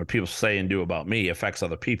do, what people say and do about me affects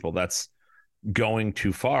other people, that's going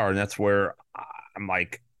too far. And that's where I'm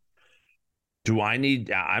like,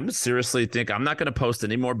 I'm seriously think I'm not going to post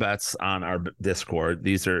any more bets on our Discord.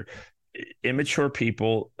 These are immature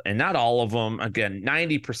people, and not all of them. Again,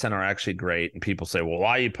 90% are actually great. And people say, well,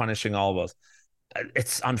 why are you punishing all of us?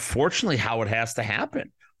 It's unfortunately how it has to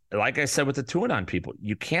happen. Like I said with the Tuanon people,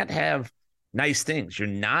 you can't have nice things. You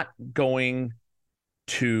are not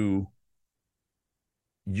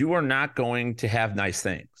going to have nice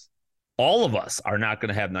things. All of us are not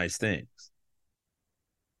going to have nice things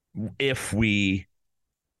if we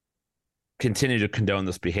continue to condone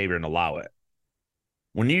this behavior and allow it.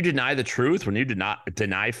 When you deny the truth, when you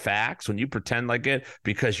deny facts, when you pretend like it,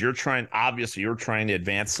 because you're trying to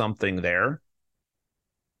advance something there,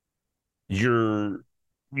 you're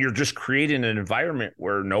just creating an environment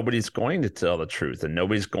where nobody's going to tell the truth and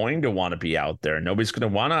nobody's going to want to be out there. And nobody's going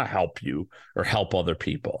to want to help you or help other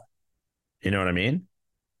people. You know what I mean?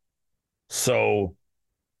 So,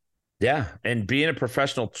 yeah. And being a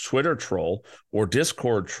professional Twitter troll or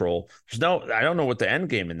Discord troll, I don't know what the end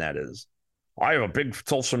game in that is. I have a big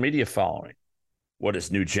social media following. What is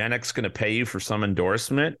Nugenics going to pay you for some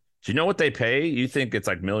endorsement? Do you know what they pay? You think it's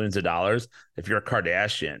like millions of dollars if you're a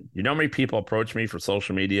Kardashian. You know how many people approach me for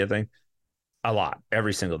social media thing? A lot,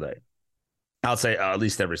 every single day. I'll say at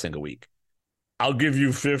least every single week. I'll give you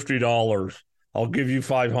 $50. I'll give you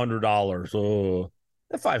 $500. Oh,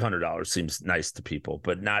 that $500 seems nice to people,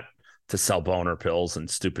 but not to sell boner pills and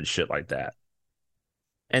stupid shit like that.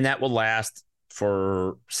 And that will last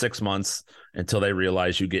for 6 months until they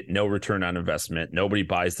realize you get no return on investment. Nobody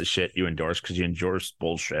buys the shit you endorse because you endorse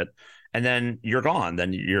bullshit. And then you're gone.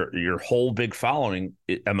 Then your whole big following,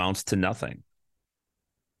 it amounts to nothing.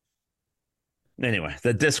 Anyway,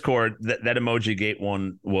 the Discord, that emoji gate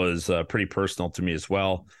one was pretty personal to me as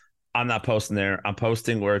well. I'm not posting there. I'm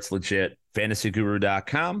posting where it's legit,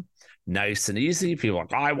 fantasyguru.com. Nice and easy. People are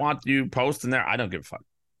like, I want you posting there. I don't give a fuck.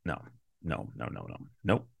 No.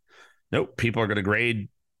 Nope. People are going to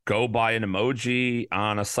go buy an emoji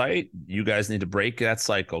on a site. You guys need to break that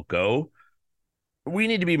cycle. We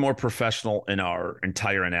need to be more professional in our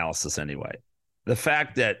entire analysis anyway. The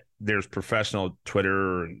fact that there's professional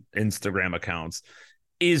Twitter and Instagram accounts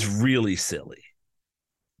is really silly.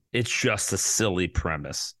 It's just a silly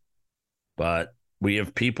premise. But we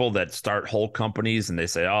have people that start whole companies and they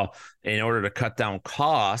say, oh, in order to cut down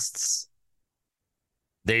costs,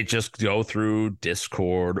 they just go through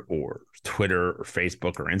Discord or Twitter or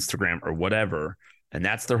Facebook or Instagram or whatever, and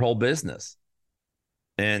that's their whole business.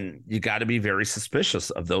 And you got to be very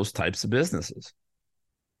suspicious of those types of businesses.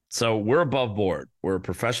 So we're above board. We're a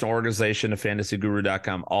professional organization at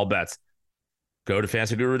fantasyguru.com. All bets. Go to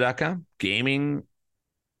fantasyguru.com. Gaming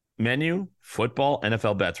menu, football,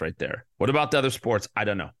 NFL bets right there. What about the other sports? I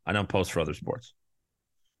don't know. I don't post for other sports.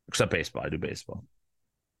 Except baseball. I do baseball.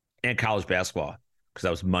 And college basketball, because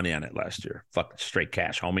I was money on it last year. Fuck, straight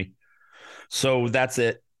cash, homie. So that's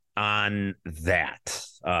it on that.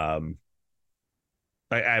 I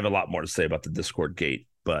have a lot more to say about the Discord gate,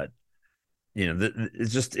 but it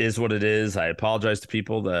just is what it is. I apologize to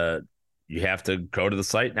people that you have to go to the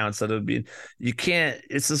site now instead of you can't.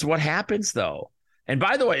 This is what happens though. And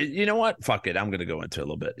by the way, you know what? Fuck it. I'm going to go into it a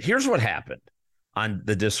little bit. Here's what happened on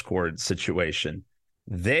the Discord situation.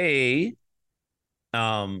 It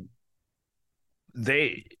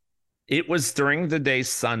was during the day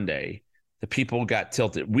Sunday. The people got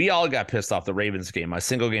tilted. We all got pissed off the Ravens game, my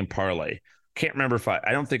single game parlay. Can't remember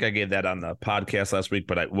I don't think I gave that on the podcast last week,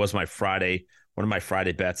 but it was my Friday one of my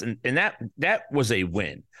Friday bets, and that was a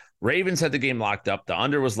win. Ravens had the game locked up. The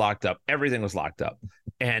under was locked up. Everything was locked up.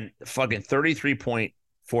 And fucking 33-point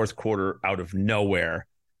fourth quarter out of nowhere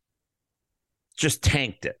just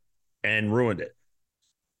tanked it and ruined it.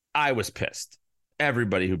 I was pissed.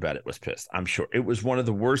 Everybody who bet it was pissed, I'm sure. It was one of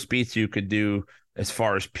the worst beats you could do as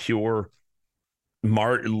far as pure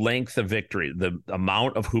length of victory. The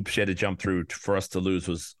amount of hoops you had to jump through for us to lose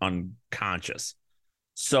was unconscious.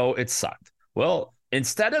 So it sucked. Well,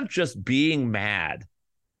 instead of just being mad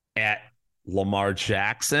at Lamar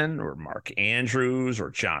Jackson or Mark Andrews or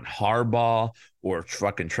John Harbaugh or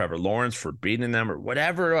fucking Trevor Lawrence for beating them or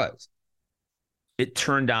whatever it was, it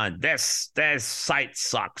turned on this site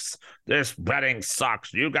sucks. This betting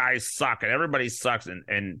sucks. You guys suck and everybody sucks.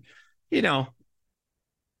 And you know,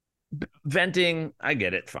 venting, I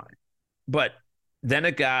get it, fine. But then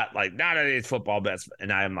it got like, not any of these football bets.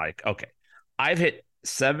 And I'm like, okay, I've hit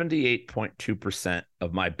 78.2%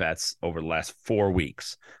 of my bets over the last 4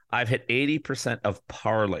 weeks. I've hit 80% of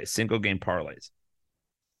parlays, single game parlays.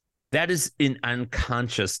 That is an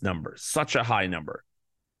unconscious number, such a high number.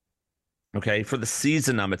 Okay, for the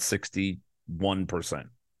season, I'm at 61%,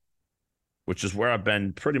 which is where I've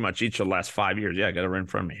been pretty much each of the last 5 years. Yeah, I got it right in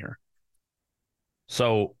front of me here.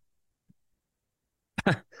 So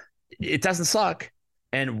it doesn't suck.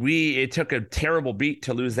 And it took a terrible beat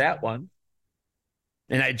to lose that one.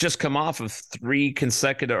 And I just come off of 3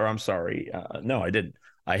 consecutive, or I'm sorry, no, I didn't.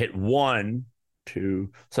 I hit 1,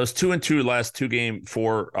 2. So it's 2 and 2 last 4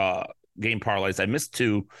 game parlays. I missed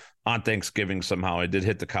 2 on Thanksgiving somehow. I did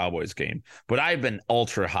hit the Cowboys game, but I've been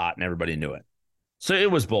ultra hot and everybody knew it. So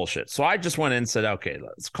it was bullshit. So I just went in and said, okay,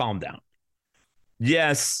 let's calm down.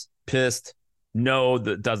 Yes, pissed. No,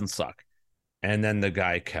 that doesn't suck. And then the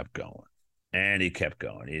guy kept going and he kept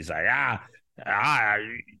going. He's like,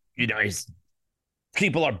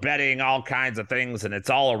 people are betting all kinds of things and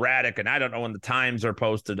it's all erratic and I don't know when the times are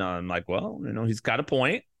posted. I'm like, well, he's got a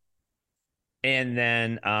point. And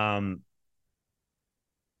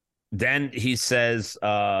then he says,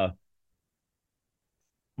 but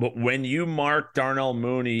when you mark Darnell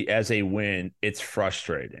Mooney as a win, it's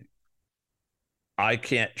frustrating. I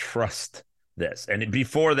can't trust this. And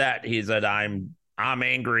before that, he said, I'm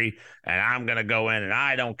angry and I'm going to go in and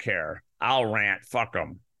I don't care. I'll rant. Fuck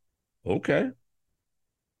them. Okay.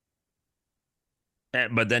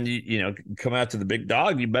 But then, you come out to the big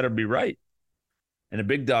dog, you better be right. And the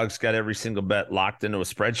big dog's got every single bet locked into a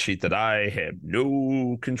spreadsheet that I have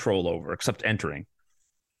no control over except entering.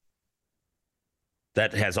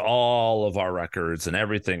 That has all of our records and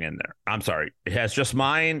everything in there. I'm sorry. It has just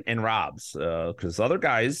mine and Rob's because other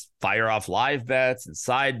guys fire off live bets and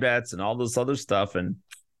side bets and all this other stuff. And,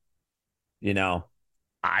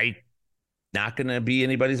 I not going to be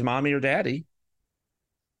anybody's mommy or daddy.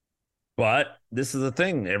 But this is the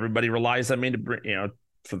thing. Everybody relies on me to bring,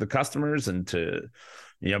 for the customers and to,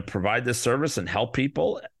 provide this service and help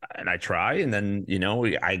people. And I try. And then,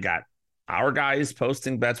 I got our guys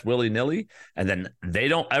posting bets willy-nilly. And then they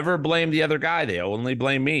don't ever blame the other guy. They only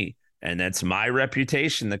blame me. And that's my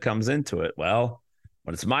reputation that comes into it. Well,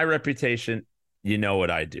 when it's my reputation, you know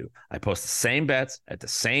what I do. I post the same bets at the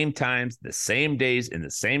same times, the same days, in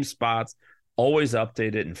the same spots, always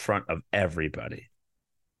updated in front of everybody.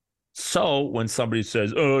 So when somebody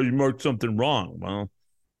says, oh, you marked something wrong. Well,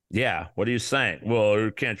 yeah, what are you saying? Well,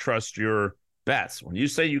 you can't trust your bets. When you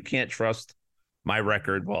say you can't trust my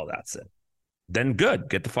record, well, that's it. Then good,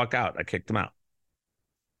 get the fuck out. I kicked them out.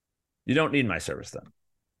 You don't need my service then,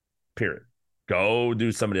 period. Go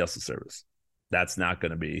do somebody else's service. That's not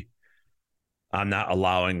going to be, I'm not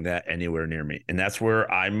allowing that anywhere near me. And that's where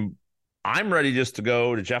I'm ready just to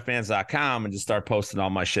go to jeffmans.com and just start posting all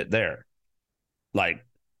my shit there. Like,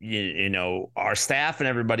 our staff and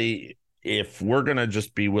everybody, if we're going to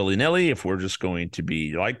just be willy-nilly, if we're just going to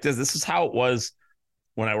be like this is how it was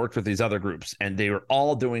when I worked with these other groups and they were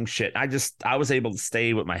all doing shit. I was able to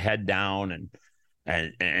stay with my head down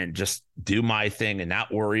and just do my thing and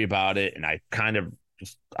not worry about it. And I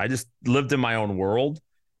just lived in my own world.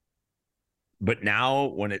 But now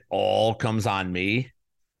when it all comes on me,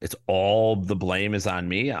 it's all the blame is on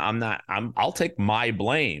me. I'll take my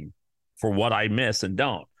blame for what I miss and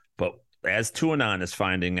don't. But as Tuanon is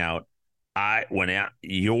finding out, when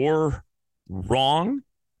you're wrong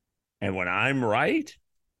and when I'm right,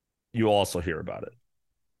 you also hear about it.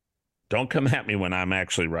 Don't come at me when I'm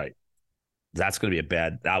actually right. That's going to be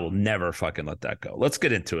I will never fucking let that go. Let's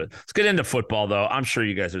get into it. Let's get into football, though. I'm sure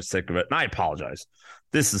you guys are sick of it. And I apologize.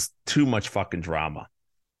 This is too much fucking drama,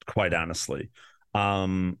 quite honestly.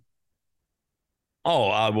 Oh,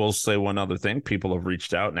 I will say one other thing. People have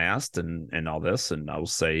reached out and asked and all this. And I will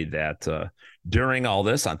say that during all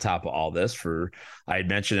this, on top of all this, I had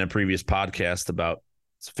mentioned in a previous podcast about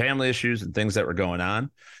family issues and things that were going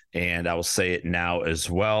on. And I will say it now as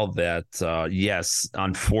well that, yes,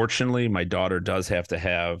 unfortunately, my daughter does have to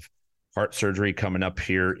have heart surgery coming up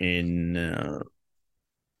here in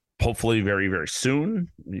hopefully very, very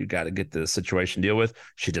soon. You got to get the situation deal with.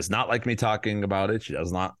 She does not like me talking about it. She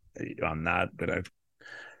does not. I'm not going to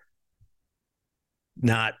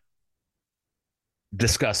not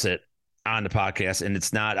discuss it on the podcast, and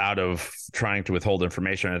it's not out of trying to withhold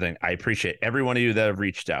information or anything. I appreciate every one of you that have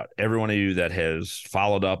reached out, every one of you that has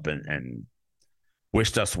followed up and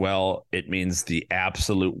wished us well. It means the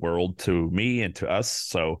absolute world to me and to us.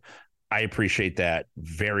 So I appreciate that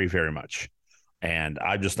very, very much. And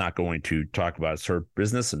I'm just not going to talk about her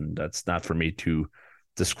business, and that's not for me to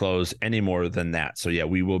disclose any more than that. So yeah,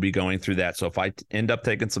 we will be going through that. So if I end up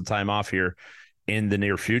taking some time off here in the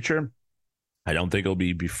near future, I don't think it'll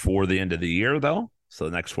be before the end of the year, though. So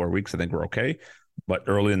the next 4 weeks, I think we're okay. But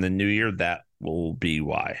early in the new year, that will be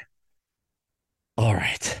why. All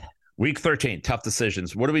right. Week 13, tough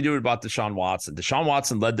decisions. What do we do about Deshaun Watson? Deshaun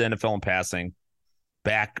Watson led the NFL in passing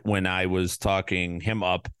back when I was talking him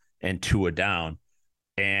up and Tua down.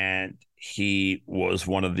 And he was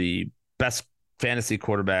one of the best fantasy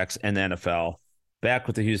quarterbacks in the NFL back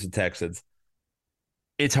with the Houston Texans.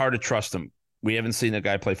 It's hard to trust him. We haven't seen a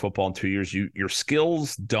guy play football in 2 years. Your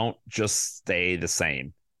skills don't just stay the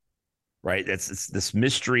same, right? It's this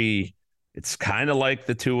mystery. It's kind of like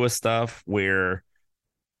the Tua stuff where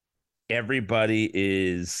everybody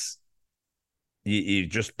is you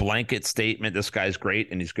just blanket statement. This guy's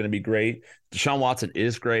great and he's going to be great. Deshaun Watson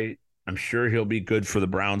is great. I'm sure he'll be good for the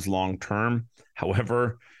Browns long term.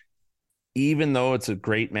 However, even though it's a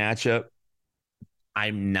great matchup,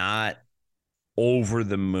 I'm not over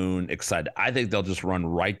the moon excited. I think they'll just run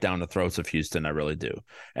right down the throats of Houston. I really do.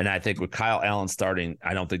 And I think with Kyle Allen starting,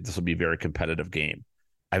 I don't think this will be a very competitive game.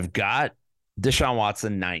 I've got Deshaun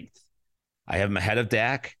Watson ninth. I have him ahead of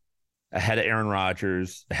Dak, ahead of Aaron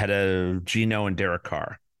Rodgers, ahead of Geno and Derek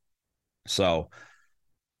Carr. So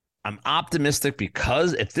I'm optimistic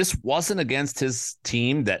because if this wasn't against his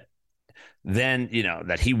team that then,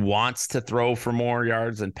 that he wants to throw for more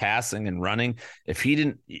yards and passing and running.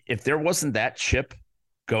 If there wasn't that chip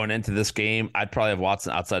going into this game, I'd probably have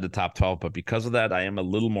Watson outside the top 12. But because of that, I am a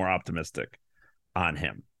little more optimistic on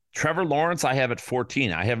him. Trevor Lawrence, I have at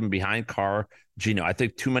 14. I have him behind Carr, Geno. I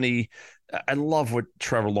think too many. I love what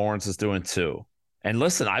Trevor Lawrence is doing too. And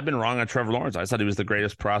listen, I've been wrong on Trevor Lawrence. I thought he was the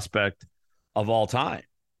greatest prospect of all time,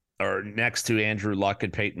 or next to Andrew Luck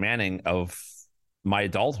and Peyton Manning of my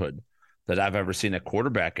adulthood that I've ever seen a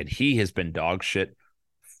quarterback, and he has been dog shit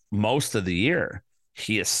most of the year.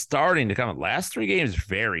 He is starting to come. Last 3 games,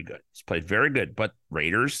 very good. He's played very good, but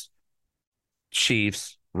Raiders,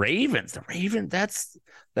 Chiefs, Ravens. The Ravens,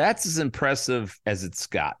 that's as impressive as it's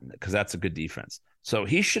gotten because that's a good defense. So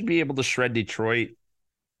he should be able to shred Detroit.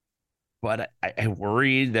 But I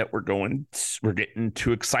worry that we're getting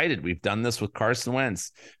too excited. We've done this with Carson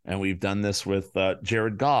Wentz, and we've done this with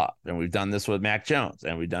Jared Goff, and we've done this with Mac Jones,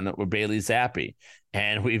 and we've done it with Bailey Zappi,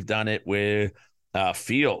 and we've done it with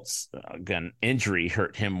Fields. Again, injury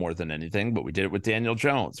hurt him more than anything, but we did it with Daniel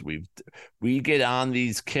Jones. We get on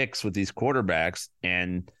these kicks with these quarterbacks,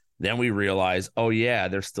 and then we realize, oh yeah,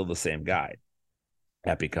 they're still the same guy.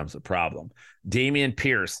 That becomes a problem. Dameon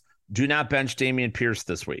Pierce, do not bench Dameon Pierce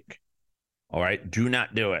this week. All right, do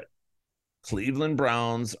not do it. Cleveland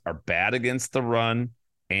Browns are bad against the run,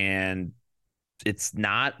 and it's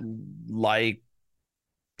not like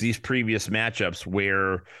these previous matchups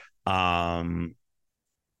where the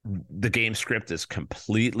game script is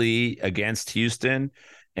completely against Houston,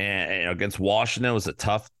 and against Washington was a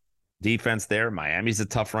tough defense there. Miami's a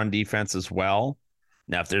tough run defense as well.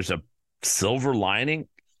 Now, if there's a silver lining,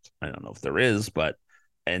 I don't know if there is, but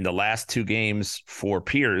in the last 2 games for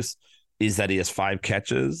Pierce, is that he has 5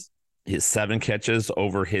 catches, his 7 catches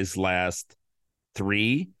over his last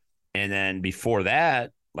 3. And then before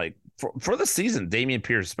that, like for the season, Dameon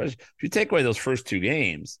Pierce, especially if you take away those first 2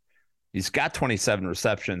 games, he's got 27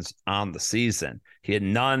 receptions on the season. He had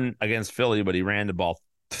none against Philly, but he ran the ball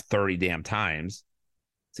 30 damn times.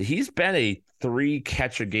 So he's been a 3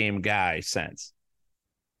 catch a game guy since.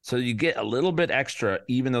 So you get a little bit extra,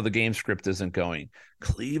 even though the game script isn't going.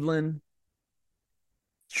 Cleveland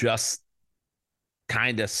just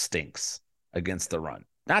kind of stinks against the run.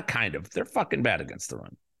 Not kind of. They're fucking bad against the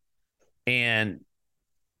run. And,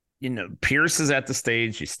 Pierce is at the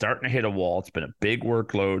stage. He's starting to hit a wall. It's been a big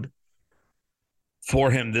workload for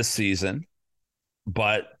him this season.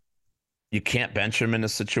 But You can't bench him in a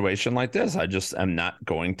situation like this. I just am not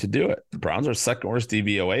going to do it. The Browns are second worst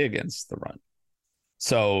DVOA against the run.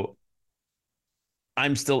 So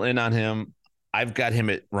I'm still in on him. I've got him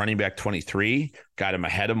at running back 23, got him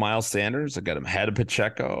ahead of Miles Sanders. I got him ahead of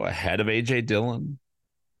Pacheco, ahead of A.J. Dillon,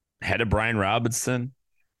 ahead of Brian Robinson,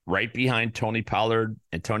 right behind Tony Pollard,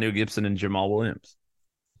 Antonio Gibson, and Jamal Williams.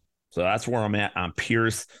 So that's where I'm at on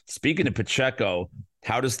Pierce. Speaking of Pacheco,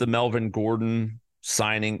 how does the Melvin Gordon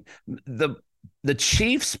signing? The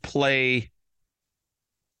Chiefs play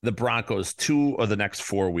the Broncos 2 of the next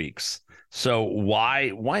 4 weeks. So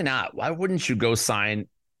why not? Why wouldn't you go sign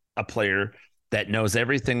a player that knows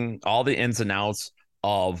everything, all the ins and outs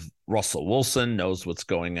of Russell Wilson, knows what's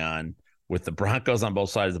going on with the Broncos on both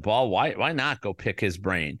sides of the ball? Why not go pick his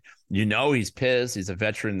brain? You know he's pissed. He's a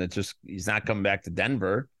veteran that he's not coming back to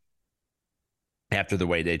Denver after the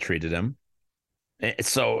way they treated him.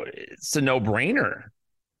 So it's a no-brainer,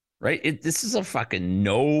 right? This is a fucking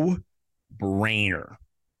no-brainer,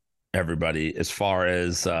 everybody, as far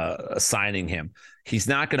as signing him. He's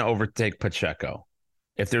not going to overtake Pacheco.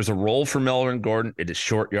 If there's a role for Melvin Gordon, it is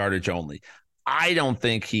short yardage only. I don't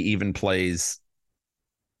think he even plays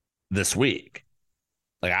this week.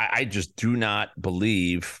 Like, I just do not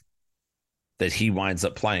believe that he winds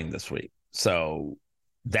up playing this week. So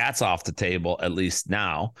that's off the table, at least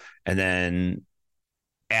now. And then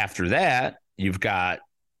after that, you've got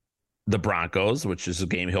the Broncos, which is a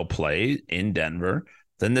game he'll play in Denver,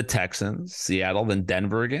 then the Texans, Seattle, then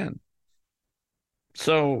Denver again.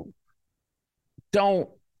 So don't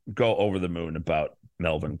go over the moon about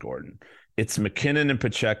Melvin Gordon. It's McKinnon and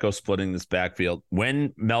Pacheco splitting this backfield.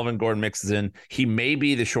 When Melvin Gordon mixes in, he may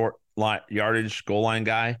be the short yardage goal line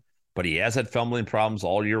guy, but he has had fumbling problems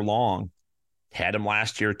all year long. Had him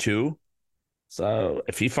last year too. So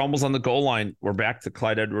if he fumbles on the goal line, we're back to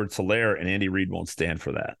Clyde Edwards-Helaire, and Andy Reid won't stand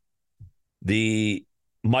for that. The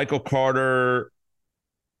Michael Carter,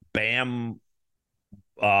 Bam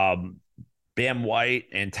White,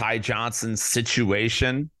 and Ty Johnson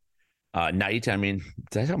situation night. I mean,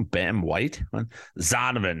 did I tell him Bam White?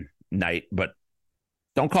 Zonovan night, but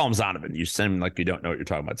don't call him Zonovan. You seem like you don't know what you're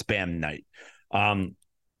talking about. It's Bam night.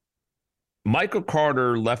 Michael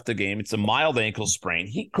Carter left the game. It's a mild ankle sprain.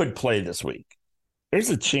 He could play this week. There's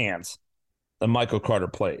a chance that Michael Carter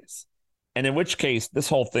plays. And in which case, this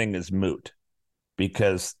whole thing is moot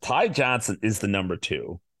because Ty Johnson is the number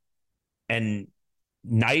 2 and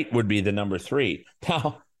Knight would be the number 3.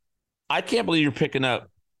 Now, I can't believe you're picking up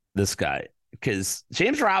this guy because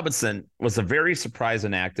James Robinson was a very surprise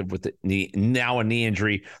inactive with the knee, now a knee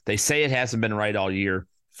injury. They say it hasn't been right all year.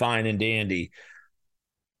 Fine and dandy.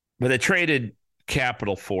 But they traded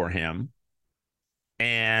capital for him,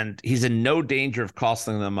 and he's in no danger of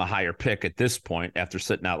costing them a higher pick at this point after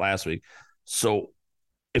sitting out last week. So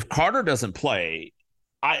if Carter doesn't play,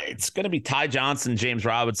 it's going to be Ty Johnson, James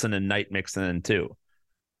Robinson, and Knight mixing in too.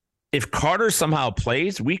 If Carter somehow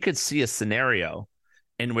plays, we could see a scenario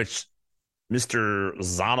in which Mr.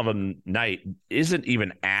 Zonovan Knight isn't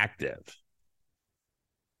even active.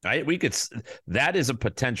 Right? That is a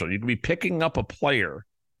potential. You could be picking up a player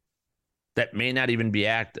that may not even be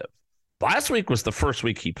active. Last week was the first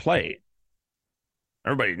week he played.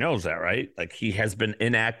 Everybody knows that, right? Like, he has been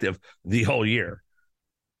inactive the whole year.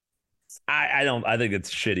 I think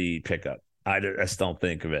it's a shitty pickup. I just don't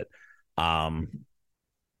think of it.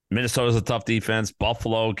 Minnesota's a tough defense.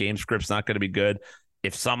 Buffalo, game script's not going to be good.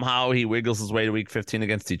 If somehow he wiggles his way to week 15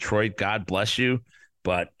 against Detroit, God bless you.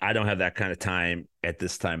 But I don't have that kind of time at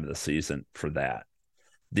this time of the season for that.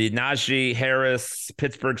 The Najee Harris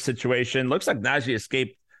Pittsburgh situation looks like Najee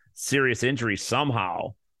escaped serious injury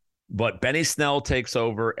somehow, but Benny Snell takes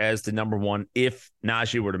over as the number 1 if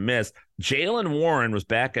Najee were to miss. Jaylen Warren was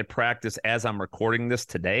back at practice as I'm recording this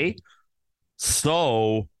today.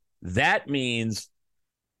 So that means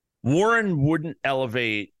Warren wouldn't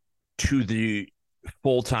elevate to the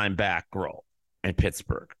full-time back role in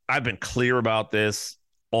Pittsburgh. I've been clear about this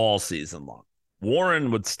all season long. Warren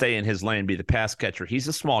would stay in his lane, be the pass catcher. He's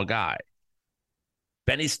a small guy.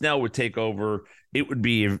 Benny Snell would take over. It would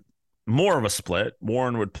be more of a split.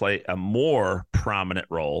 Warren would play a more prominent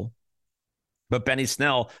role. But Benny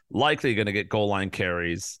Snell likely going to get goal line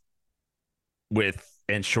carries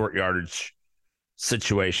and short yardage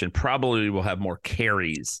situation. Probably will have more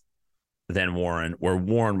carries than Warren, where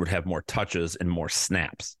Warren would have more touches and more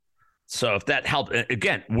snaps. So if that helped,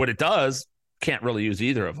 again, what it does, can't really use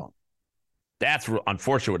either of them. That's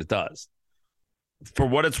unfortunately what it does. For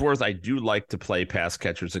what it's worth, I do like to play pass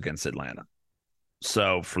catchers against Atlanta.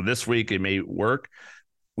 So for this week, it may work.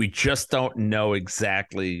 We just don't know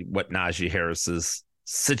exactly what Najee Harris's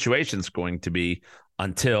situation is going to be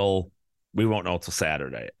until We won't know until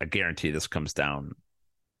Saturday. I guarantee this comes down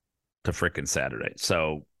to freaking Saturday.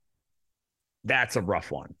 So that's a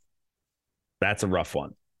rough one. That's a rough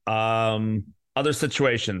one. Other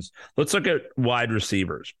situations. Let's look at wide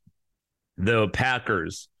receivers. The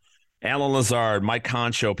Packers, Alan Lazard, Mike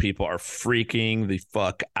Concho people are freaking the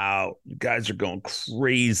fuck out. You guys are going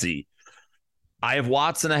crazy. I have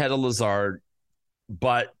Watson ahead of Lazard,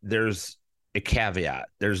 but there's a caveat.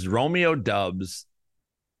 There's Romeo Doubs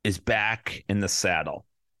is back in the saddle.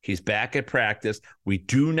 He's back at practice. We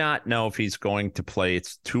do not know if he's going to play.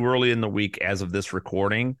 It's too early in the week as of this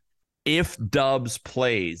recording. If Doubs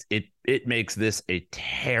plays, it makes this a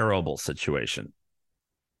terrible situation.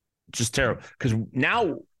 Just terrible. Because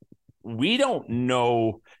now we don't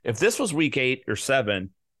know if this was week 8 or 7,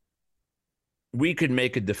 we could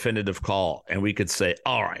make a definitive call and we could say,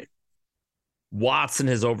 all right, Watson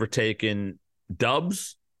has overtaken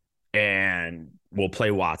Doubs and we'll play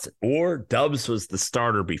Watson. Or Doubs was the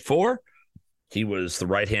starter before. He was the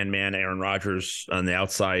right-hand man, Aaron Rodgers on the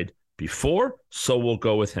outside before, so we'll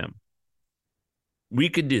go with him. We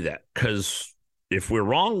could do that because if we're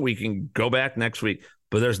wrong, we can go back next week,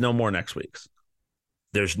 but there's no more next weeks.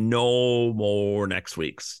 There's no more next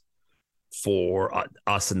weeks for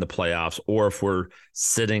us in the playoffs, or if we're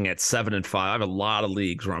sitting at 7-5. I have a lot of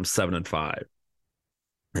leagues where I'm 7-5,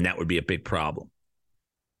 and that would be a big problem.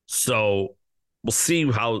 So we'll see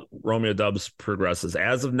how Romeo Doubs progresses.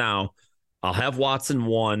 As of now, I'll have Watson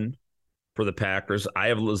 1 for the Packers. I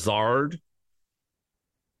have Lazard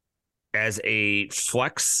as a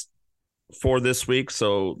flex for this week.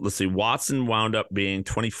 So let's see. Watson wound up being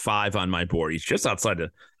 25 on my board. He's just outside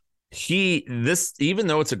of even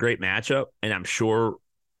though it's a great matchup, and I'm sure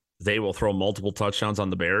they will throw multiple touchdowns on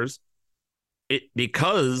the Bears,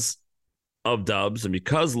 because of Doubs and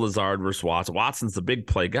because Lazard versus Watson, Watson's the big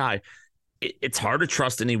play guy. It's hard to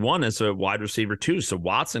trust anyone as a wide receiver too. So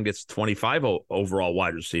Watson gets 25 overall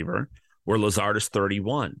wide receiver, where Lazard is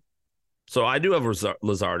 31. So I do have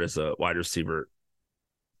Lazard as a wide receiver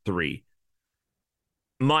 3.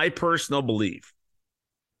 My personal belief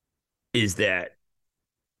is that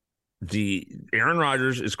the Aaron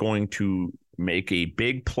Rodgers is going to make a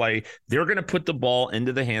big play. They're going to put the ball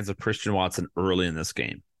into the hands of Christian Watson early in this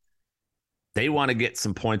game. They want to get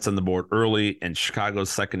some points on the board early, and Chicago's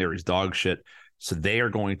secondary is dog shit. So they are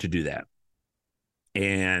going to do that.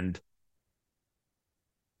 And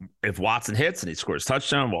if Watson hits and he scores a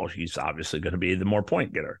touchdown, well, he's obviously going to be the more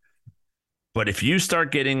point getter. But if you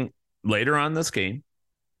start getting later on this game,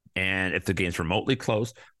 and if the game's remotely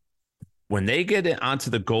close, when they get it onto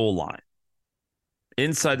the goal line,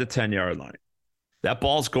 inside the 10-yard line, that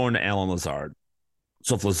ball's going to Alan Lazard.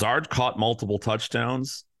 So if Lazard caught multiple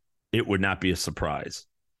touchdowns, it would not be a surprise.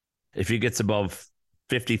 If he gets above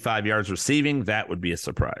 55 yards receiving, that would be a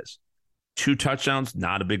surprise. 2 touchdowns,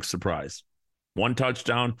 not a big surprise. 1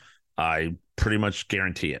 touchdown, I pretty much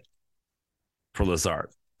guarantee it for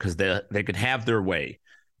Lazard because they could have their way.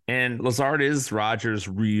 And Lazard is Rodgers'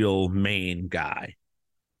 real main guy.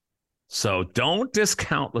 So don't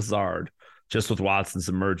discount Lazard just with Watson's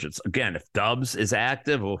emergence. Again, if Doubs is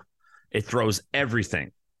active, it throws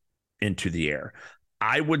everything into the air.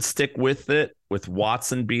 I would stick with it, with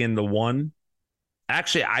Watson being the 1.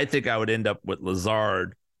 Actually, I think I would end up with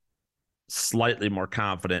Lazard slightly more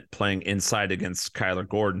confident playing inside against Kyler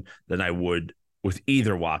Gordon than I would with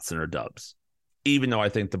either Watson or Doubs, even though I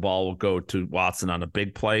think the ball will go to Watson on a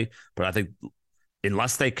big play. But I think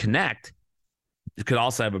unless they connect, it could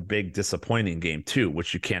also have a big disappointing game too,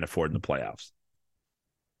 which you can't afford in the playoffs.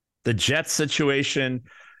 The Jets situation,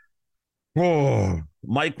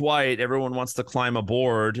 Mike White, everyone wants to climb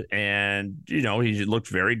aboard, and, he looked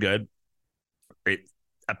very good. It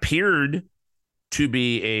appeared to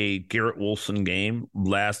be a Garrett Wilson game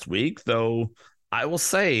last week, though I will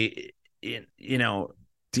say,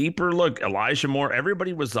 deeper look, Elijah Moore,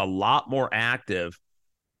 everybody was a lot more active.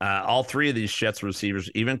 All 3 of these Jets receivers,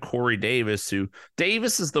 even Corey Davis,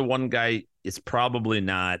 Davis is the one guy is probably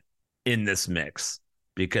not in this mix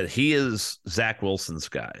because he is Zach Wilson's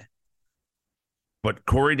guy. But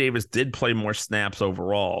Corey Davis did play more snaps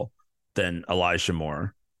overall than Elijah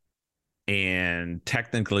Moore, and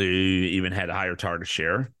technically even had a higher target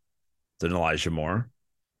share than Elijah Moore.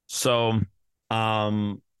 So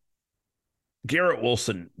Garrett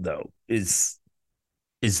Wilson, though, is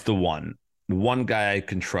the one guy I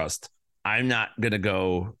can trust. I'm not going to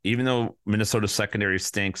go, even though Minnesota's secondary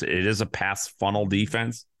stinks, it is a pass funnel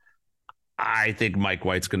defense. I think Mike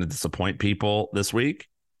White's going to disappoint people this week.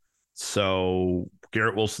 So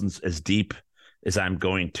Garrett Wilson's as deep as I'm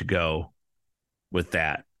going to go with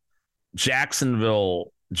that.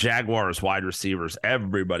 Jacksonville Jaguars wide receivers.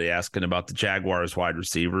 Everybody asking about the Jaguars wide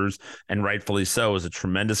receivers, and rightfully so. It was a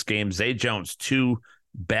tremendous game. Zay Jones, 2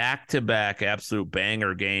 back-to-back absolute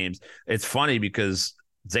banger games. It's funny because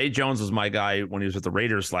Zay Jones was my guy when he was with the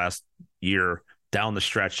Raiders last year down the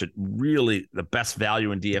stretch. Really the best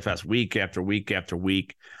value in DFS week after week after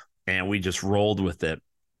week, and we just rolled with it.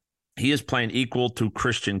 He is playing equal to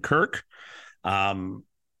Christian Kirk.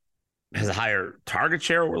 Has a higher target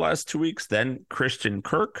share over the last 2 weeks than Christian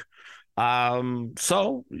Kirk.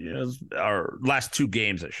 So, our last 2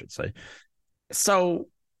 games, I should say. So,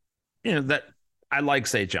 that I like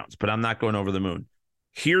Zay Jones, but I'm not going over the moon.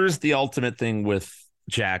 Here's the ultimate thing with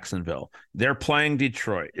Jacksonville. They're playing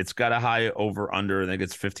Detroit. It's got a high over under. I think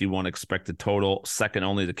it's 51 expected total, second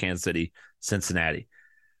only to Kansas City, Cincinnati.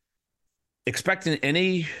 Expecting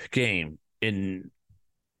any game in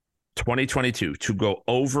 2022 to go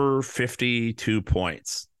over 52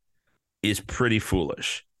 points is pretty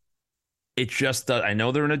foolish. It just does. I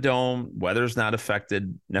know they're in a dome. Weather's not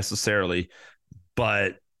affected necessarily,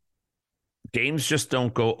 but games just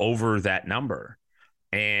don't go over that number.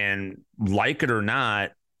 And like it or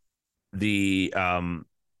not, the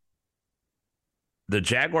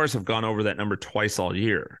Jaguars have gone over that number twice all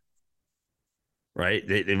year. Right?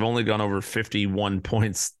 They've only gone over 51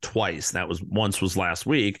 points twice. That was once was last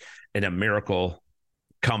week in a miracle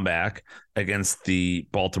comeback against the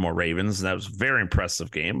Baltimore Ravens. That was a very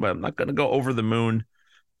impressive game, but I'm not going to go over the moon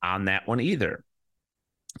on that one either.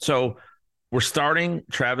 So we're starting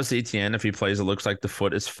Travis Etienne. If he plays, it looks like the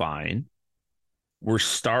foot is fine. We're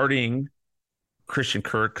starting Christian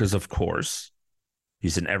Kirk because, of course,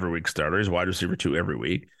 he's an every week starter. He's wide receiver 2 every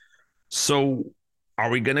week. So are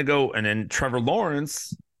we going to go? And then Trevor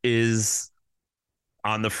Lawrence is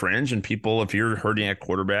on the fringe, and people, if you're hurting at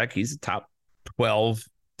quarterback, he's a top 12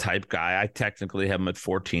 type guy. I technically have him at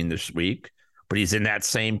 14 this week, but he's in that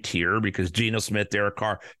same tier because Geno Smith, Derek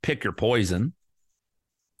Carr, pick your poison.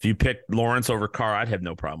 If you pick Lawrence over Carr, I'd have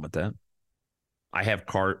no problem with that. I have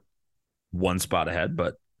Carr 1 spot ahead,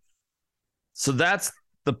 but so that's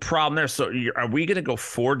the problem there. So are we going to go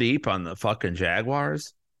 4 deep on the fucking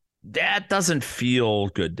Jaguars? That doesn't feel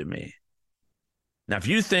good to me. Now, if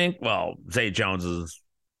you think, well, Zay Jones is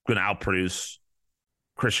going to outproduce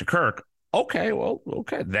Christian Kirk, okay.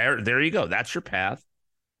 There you go. That's your path,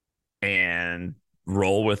 and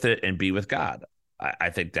roll with it and be with God.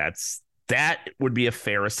 I think that would be a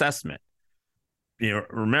fair assessment.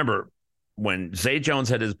 Remember when Zay Jones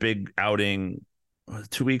had his big outing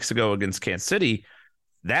 2 weeks ago against Kansas City,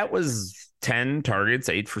 that was 10 targets,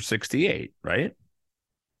 8 for 68, right?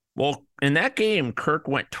 Well, in that game, Kirk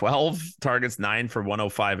went 12 targets, 9 for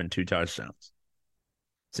 105 and 2 touchdowns.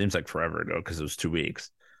 Seems like forever ago because it was 2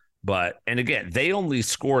 weeks. And again, they only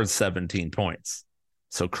scored 17 points.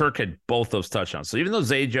 So Kirk had both those touchdowns. So even though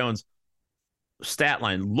Zay Jones' stat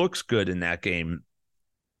line looks good in that game,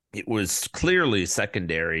 it was clearly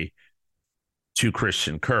secondary to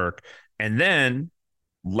Christian Kirk. And then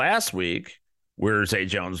last week, where Zay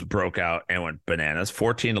Jones broke out and went bananas,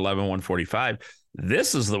 14, 11, 145.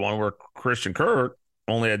 This is the one where Christian Kirk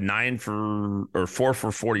only had 4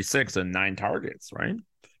 for 46 and 9 targets, right?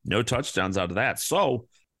 No touchdowns out of that. So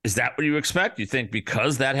is that what you expect? You think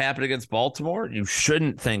because that happened against Baltimore? You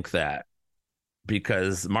shouldn't think that,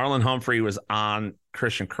 because Marlon Humphrey was on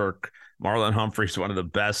Christian Kirk. Marlon Humphrey's one of the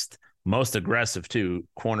best, most aggressive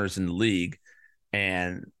corners in the league,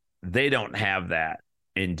 and they don't have that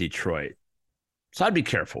in Detroit. So I'd be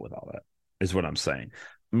careful with all that, is what I'm saying.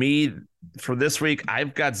 Me, for this week,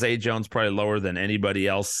 I've got Zay Jones probably lower than anybody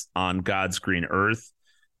else on God's green earth.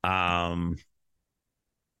 I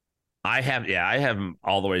have him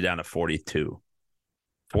all the way down to 42.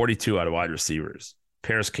 42 out of wide receivers.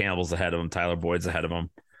 Paris Campbell's ahead of him. Tyler Boyd's ahead of him.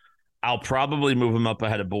 I'll probably move him up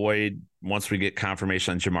ahead of Boyd once we get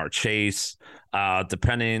confirmation on Jamar Chase.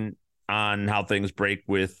 Depending on how things break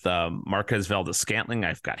with Marquez Valdes-Scantling,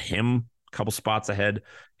 I've got him a couple spots ahead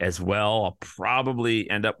as well. I'll probably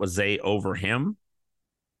end up with Zay over him.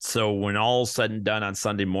 So when all said and done on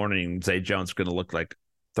Sunday morning, Zay Jones is going to look like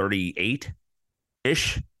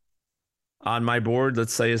 38-ish on my board,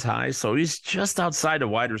 let's say, is high. So he's just outside of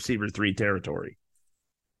wide receiver 3 territory.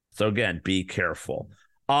 So again, be careful.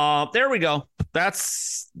 There we go.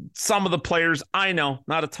 That's some of the players. I know,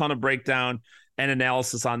 not a ton of breakdown and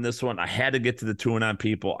analysis on this one. I had to get to the Tuanon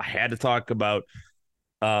people. I had to talk about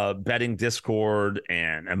betting Discord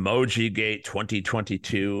and Emoji Gate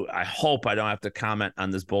 2022. I hope I don't have to comment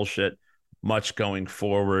on this bullshit much going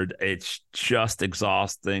forward. It's just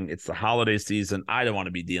exhausting. It's the holiday season. I don't want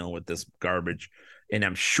to be dealing with this garbage, and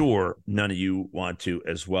I'm sure none of you want to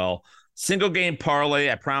as well. Single game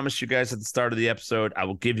parlay. I promised you guys at the start of the episode, I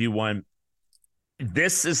will give you one.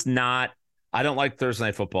 This is not, I don't like Thursday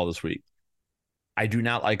Night Football this week. I do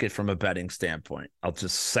not like it from a betting standpoint. I'll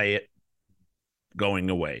just say it going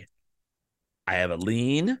away. I have a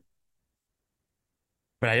lean,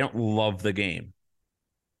 but I don't love the game.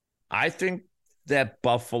 I think that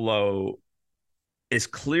Buffalo is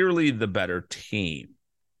clearly the better team,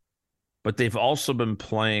 but they've also been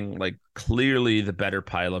playing like clearly the better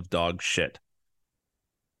pile of dog shit.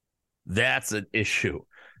 That's an issue.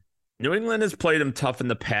 New England has played them tough in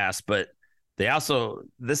the past, but they also,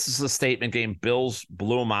 this is a statement game. Bills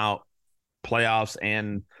blew them out playoffs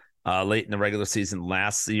and late in the regular season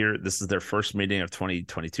last year. This is their first meeting of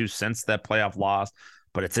 2022 since that playoff loss,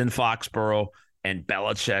 but it's in Foxborough, and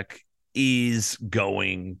Belichick is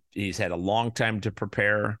going. He's had a long time to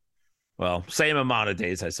prepare. Well, same amount of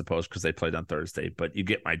days, I suppose, because they played on Thursday, but you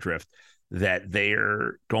get my drift that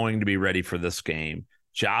they're going to be ready for this game.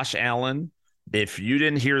 Josh Allen, if you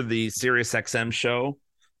didn't hear the SiriusXM show,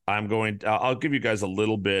 I'll give you guys a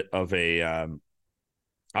little bit of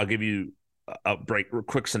I'll give you a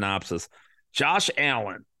quick synopsis. Josh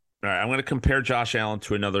Allen. All right, I'm going to compare Josh Allen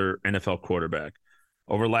to another NFL quarterback.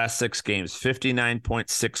 Over the last 6 games,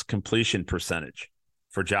 59.6 completion percentage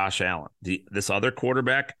for Josh Allen. This other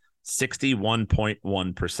quarterback,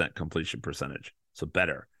 61.1% completion percentage. So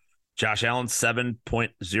better. Josh Allen,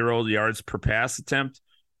 7.0 yards per pass attempt.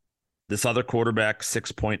 This other quarterback,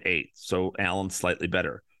 6.8. So Allen slightly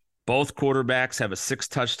better. Both quarterbacks have a 6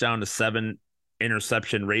 touchdown to 7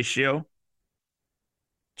 interception ratio.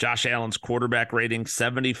 Josh Allen's quarterback rating,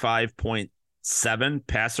 75.7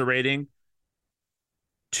 passer rating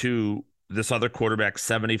to this other quarterback,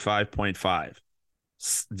 75.5.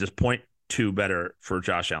 Just 0.2 better for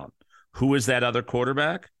Josh Allen. Who is that other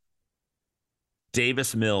quarterback?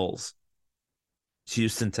 Davis Mills,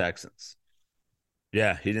 Houston Texans.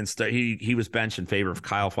 Yeah, he didn't start. He was benched in favor of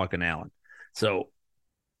Kyle fucking Allen. So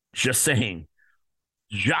just saying,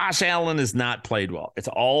 Josh Allen has not played well. It's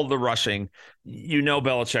all the rushing. You know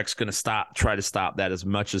Belichick's going to try to stop that as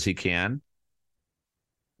much as he can.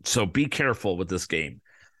 So be careful with this game.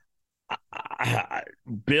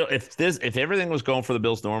 Bill, if everything was going for the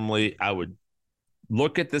Bills normally, I would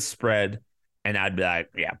look at this spread and I'd be like,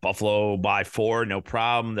 yeah, Buffalo by 4, no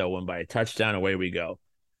problem. They'll win by a touchdown. Away we go.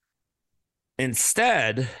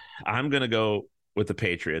 Instead, I'm going to go with the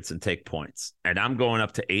Patriots and take points, and I'm going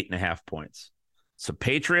up to 8.5 points. So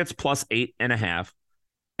Patriots plus 8.5,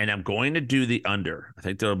 and I'm going to do the under. I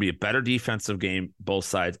think there'll be a better defensive game, both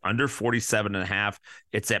sides. Under 47.5.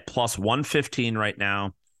 It's at plus 115 right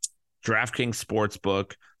now. DraftKings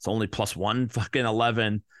Sportsbook. It's only plus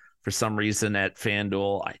 111 for some reason at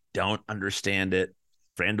FanDuel. I don't understand it.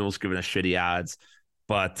 FanDuel's giving us shitty odds.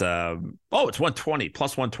 But, it's 120,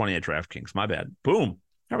 plus 120 at DraftKings. My bad. Boom.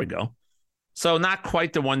 There we go. So not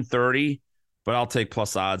quite the 130, but I'll take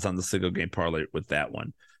plus odds on the single game parlay with that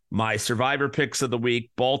one. My survivor picks of the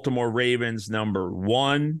week: Baltimore Ravens, number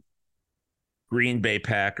 1. Green Bay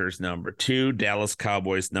Packers, number 2. Dallas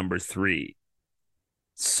Cowboys, number 3.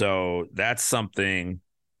 So that's something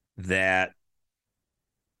that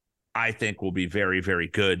I think will be very, very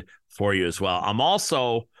good for you as well. I'm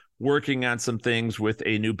also working on some things with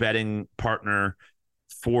a new betting partner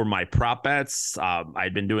for my prop bets.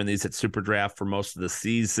 I've been doing these at Super Draft for most of the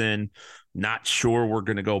season. Not sure we're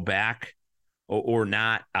going to go back or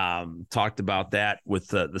not. Talked about that with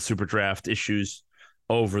the Super Draft issues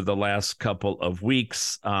over the last couple of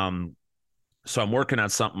weeks. So I'm working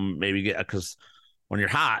on something, maybe because when you're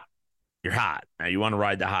hot, you're hot. Now you want to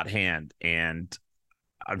ride the hot hand, and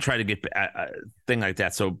I'm trying to get a thing like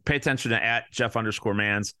that. So pay attention to at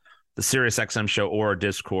Jeff_Mans, the SiriusXM show, or our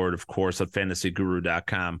Discord, of course, at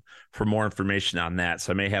fantasyguru.com for more information on that.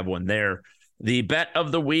 So I may have one there. The bet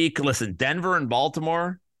of the week, listen, Denver and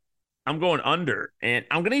Baltimore, I'm going under, and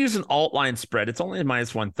I'm going to use an alt line spread. It's only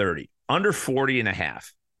minus 130, under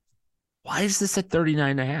 40.5. Why is this at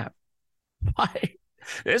 39.5? Why?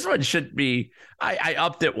 This one should be, I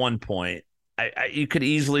upped at one point. You could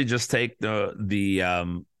easily just take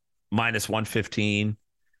the minus 115.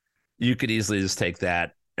 You could easily just take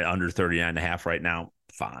that at under 39.5 right now.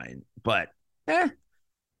 Fine. But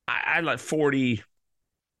I like 40,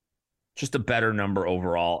 just a better number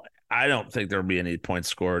overall. I don't think there'll be any points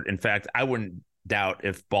scored. In fact, I wouldn't doubt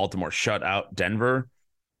if Baltimore shut out Denver,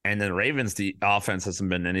 and then Ravens, the offense hasn't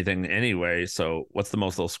been anything anyway. So what's the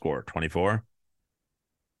most they'll score? 24?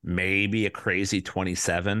 Maybe a crazy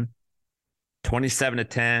 27,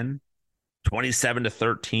 27-10,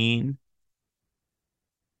 27-13.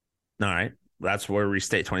 All right. That's where we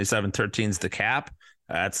stay. 27-13 is the cap.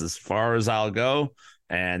 That's as far as I'll go.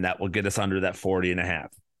 and that will get us under that 40.5.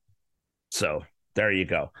 So there you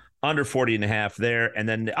go. Under 40.5 there. And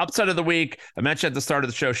then the upside of the week, I mentioned at the start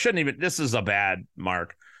of the show, this is a bad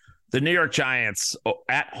mark. The New York Giants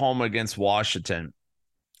at home against Washington.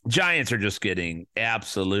 Giants are just getting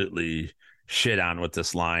absolutely shit on with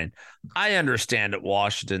this line. I understand that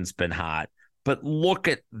Washington's been hot, but look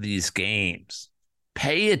at these games.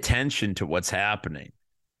 Pay attention to what's happening.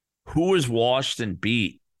 Who is Washington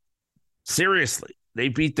beat? Seriously, they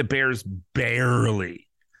beat the Bears barely.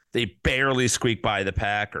 They barely squeaked by the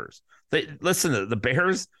Packers. Listen to the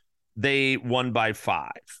Bears, they won by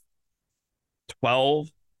 5,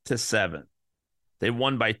 12-7. They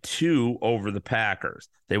won by 2 over the Packers.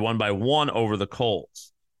 They won by 1 over the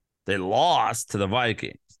Colts. They lost to the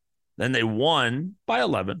Vikings. Then they won by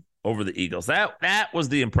 11 over the Eagles. That was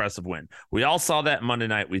the impressive win. We all saw that Monday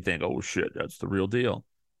night. We think, oh, shit, that's the real deal.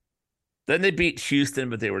 Then they beat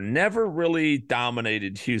Houston, but they were never really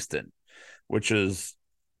dominated Houston, which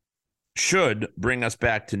should bring us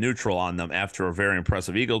back to neutral on them after a very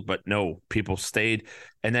impressive Eagles, but no, people stayed.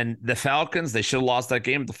 And then the Falcons, they should have lost that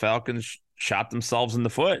game. The Falcons shot themselves in the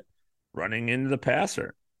foot running into the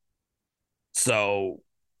passer. So,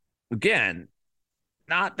 again,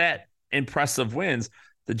 not that impressive wins.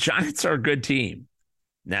 The Giants are a good team.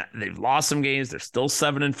 Now, they've lost some games. They're still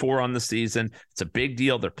 7-4 on the season. It's a big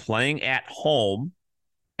deal. They're playing at home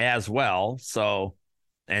as well. So,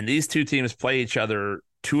 and these two teams play each other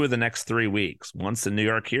 2 of the next 3 weeks. Once in New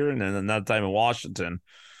York here and then another time in Washington.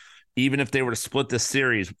 Even if they were to split this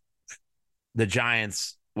series, the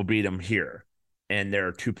Giants will beat them here. And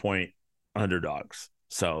they're 2-point underdogs.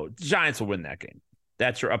 So, the Giants will win that game.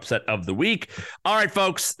 That's your upset of the week. All right,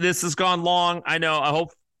 folks, this has gone long. I know. I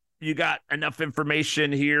hope you got enough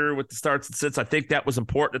information here with the starts and sits. I think that was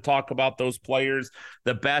important to talk about those players.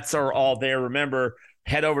 The bets are all there. Remember,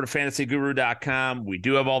 head over to fantasyguru.com. We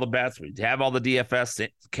do have all the bets. We have all the DFS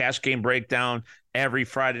cash game breakdown every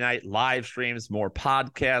Friday night, live streams, more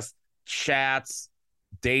podcasts, chats,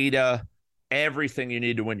 data, everything you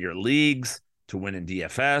need to win your leagues, to win in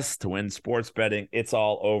DFS, to win sports betting. It's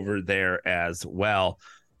all over there as well.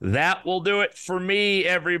 That will do it for me,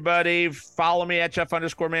 everybody. Follow me at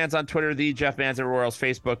Jeff_Mans on Twitter, the Jeff Mans everywhere else,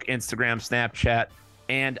 Facebook, Instagram, Snapchat,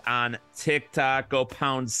 and on TikTok. Go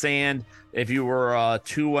pound sand. If you were a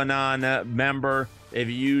Tuanon member, if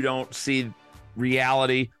you don't see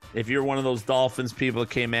reality, if you're one of those Dolphins people that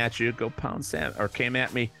came at you, go pound sand, or came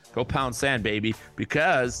at me, go pound sand, baby,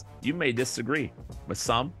 because you may disagree with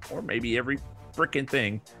some or maybe every freaking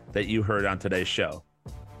thing that you heard on today's show.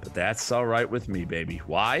 But that's all right with me, baby.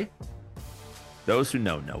 Why? Those who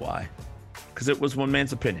know why. Because it was one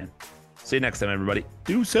man's opinion. See you next time, everybody.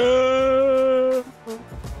 Deuces!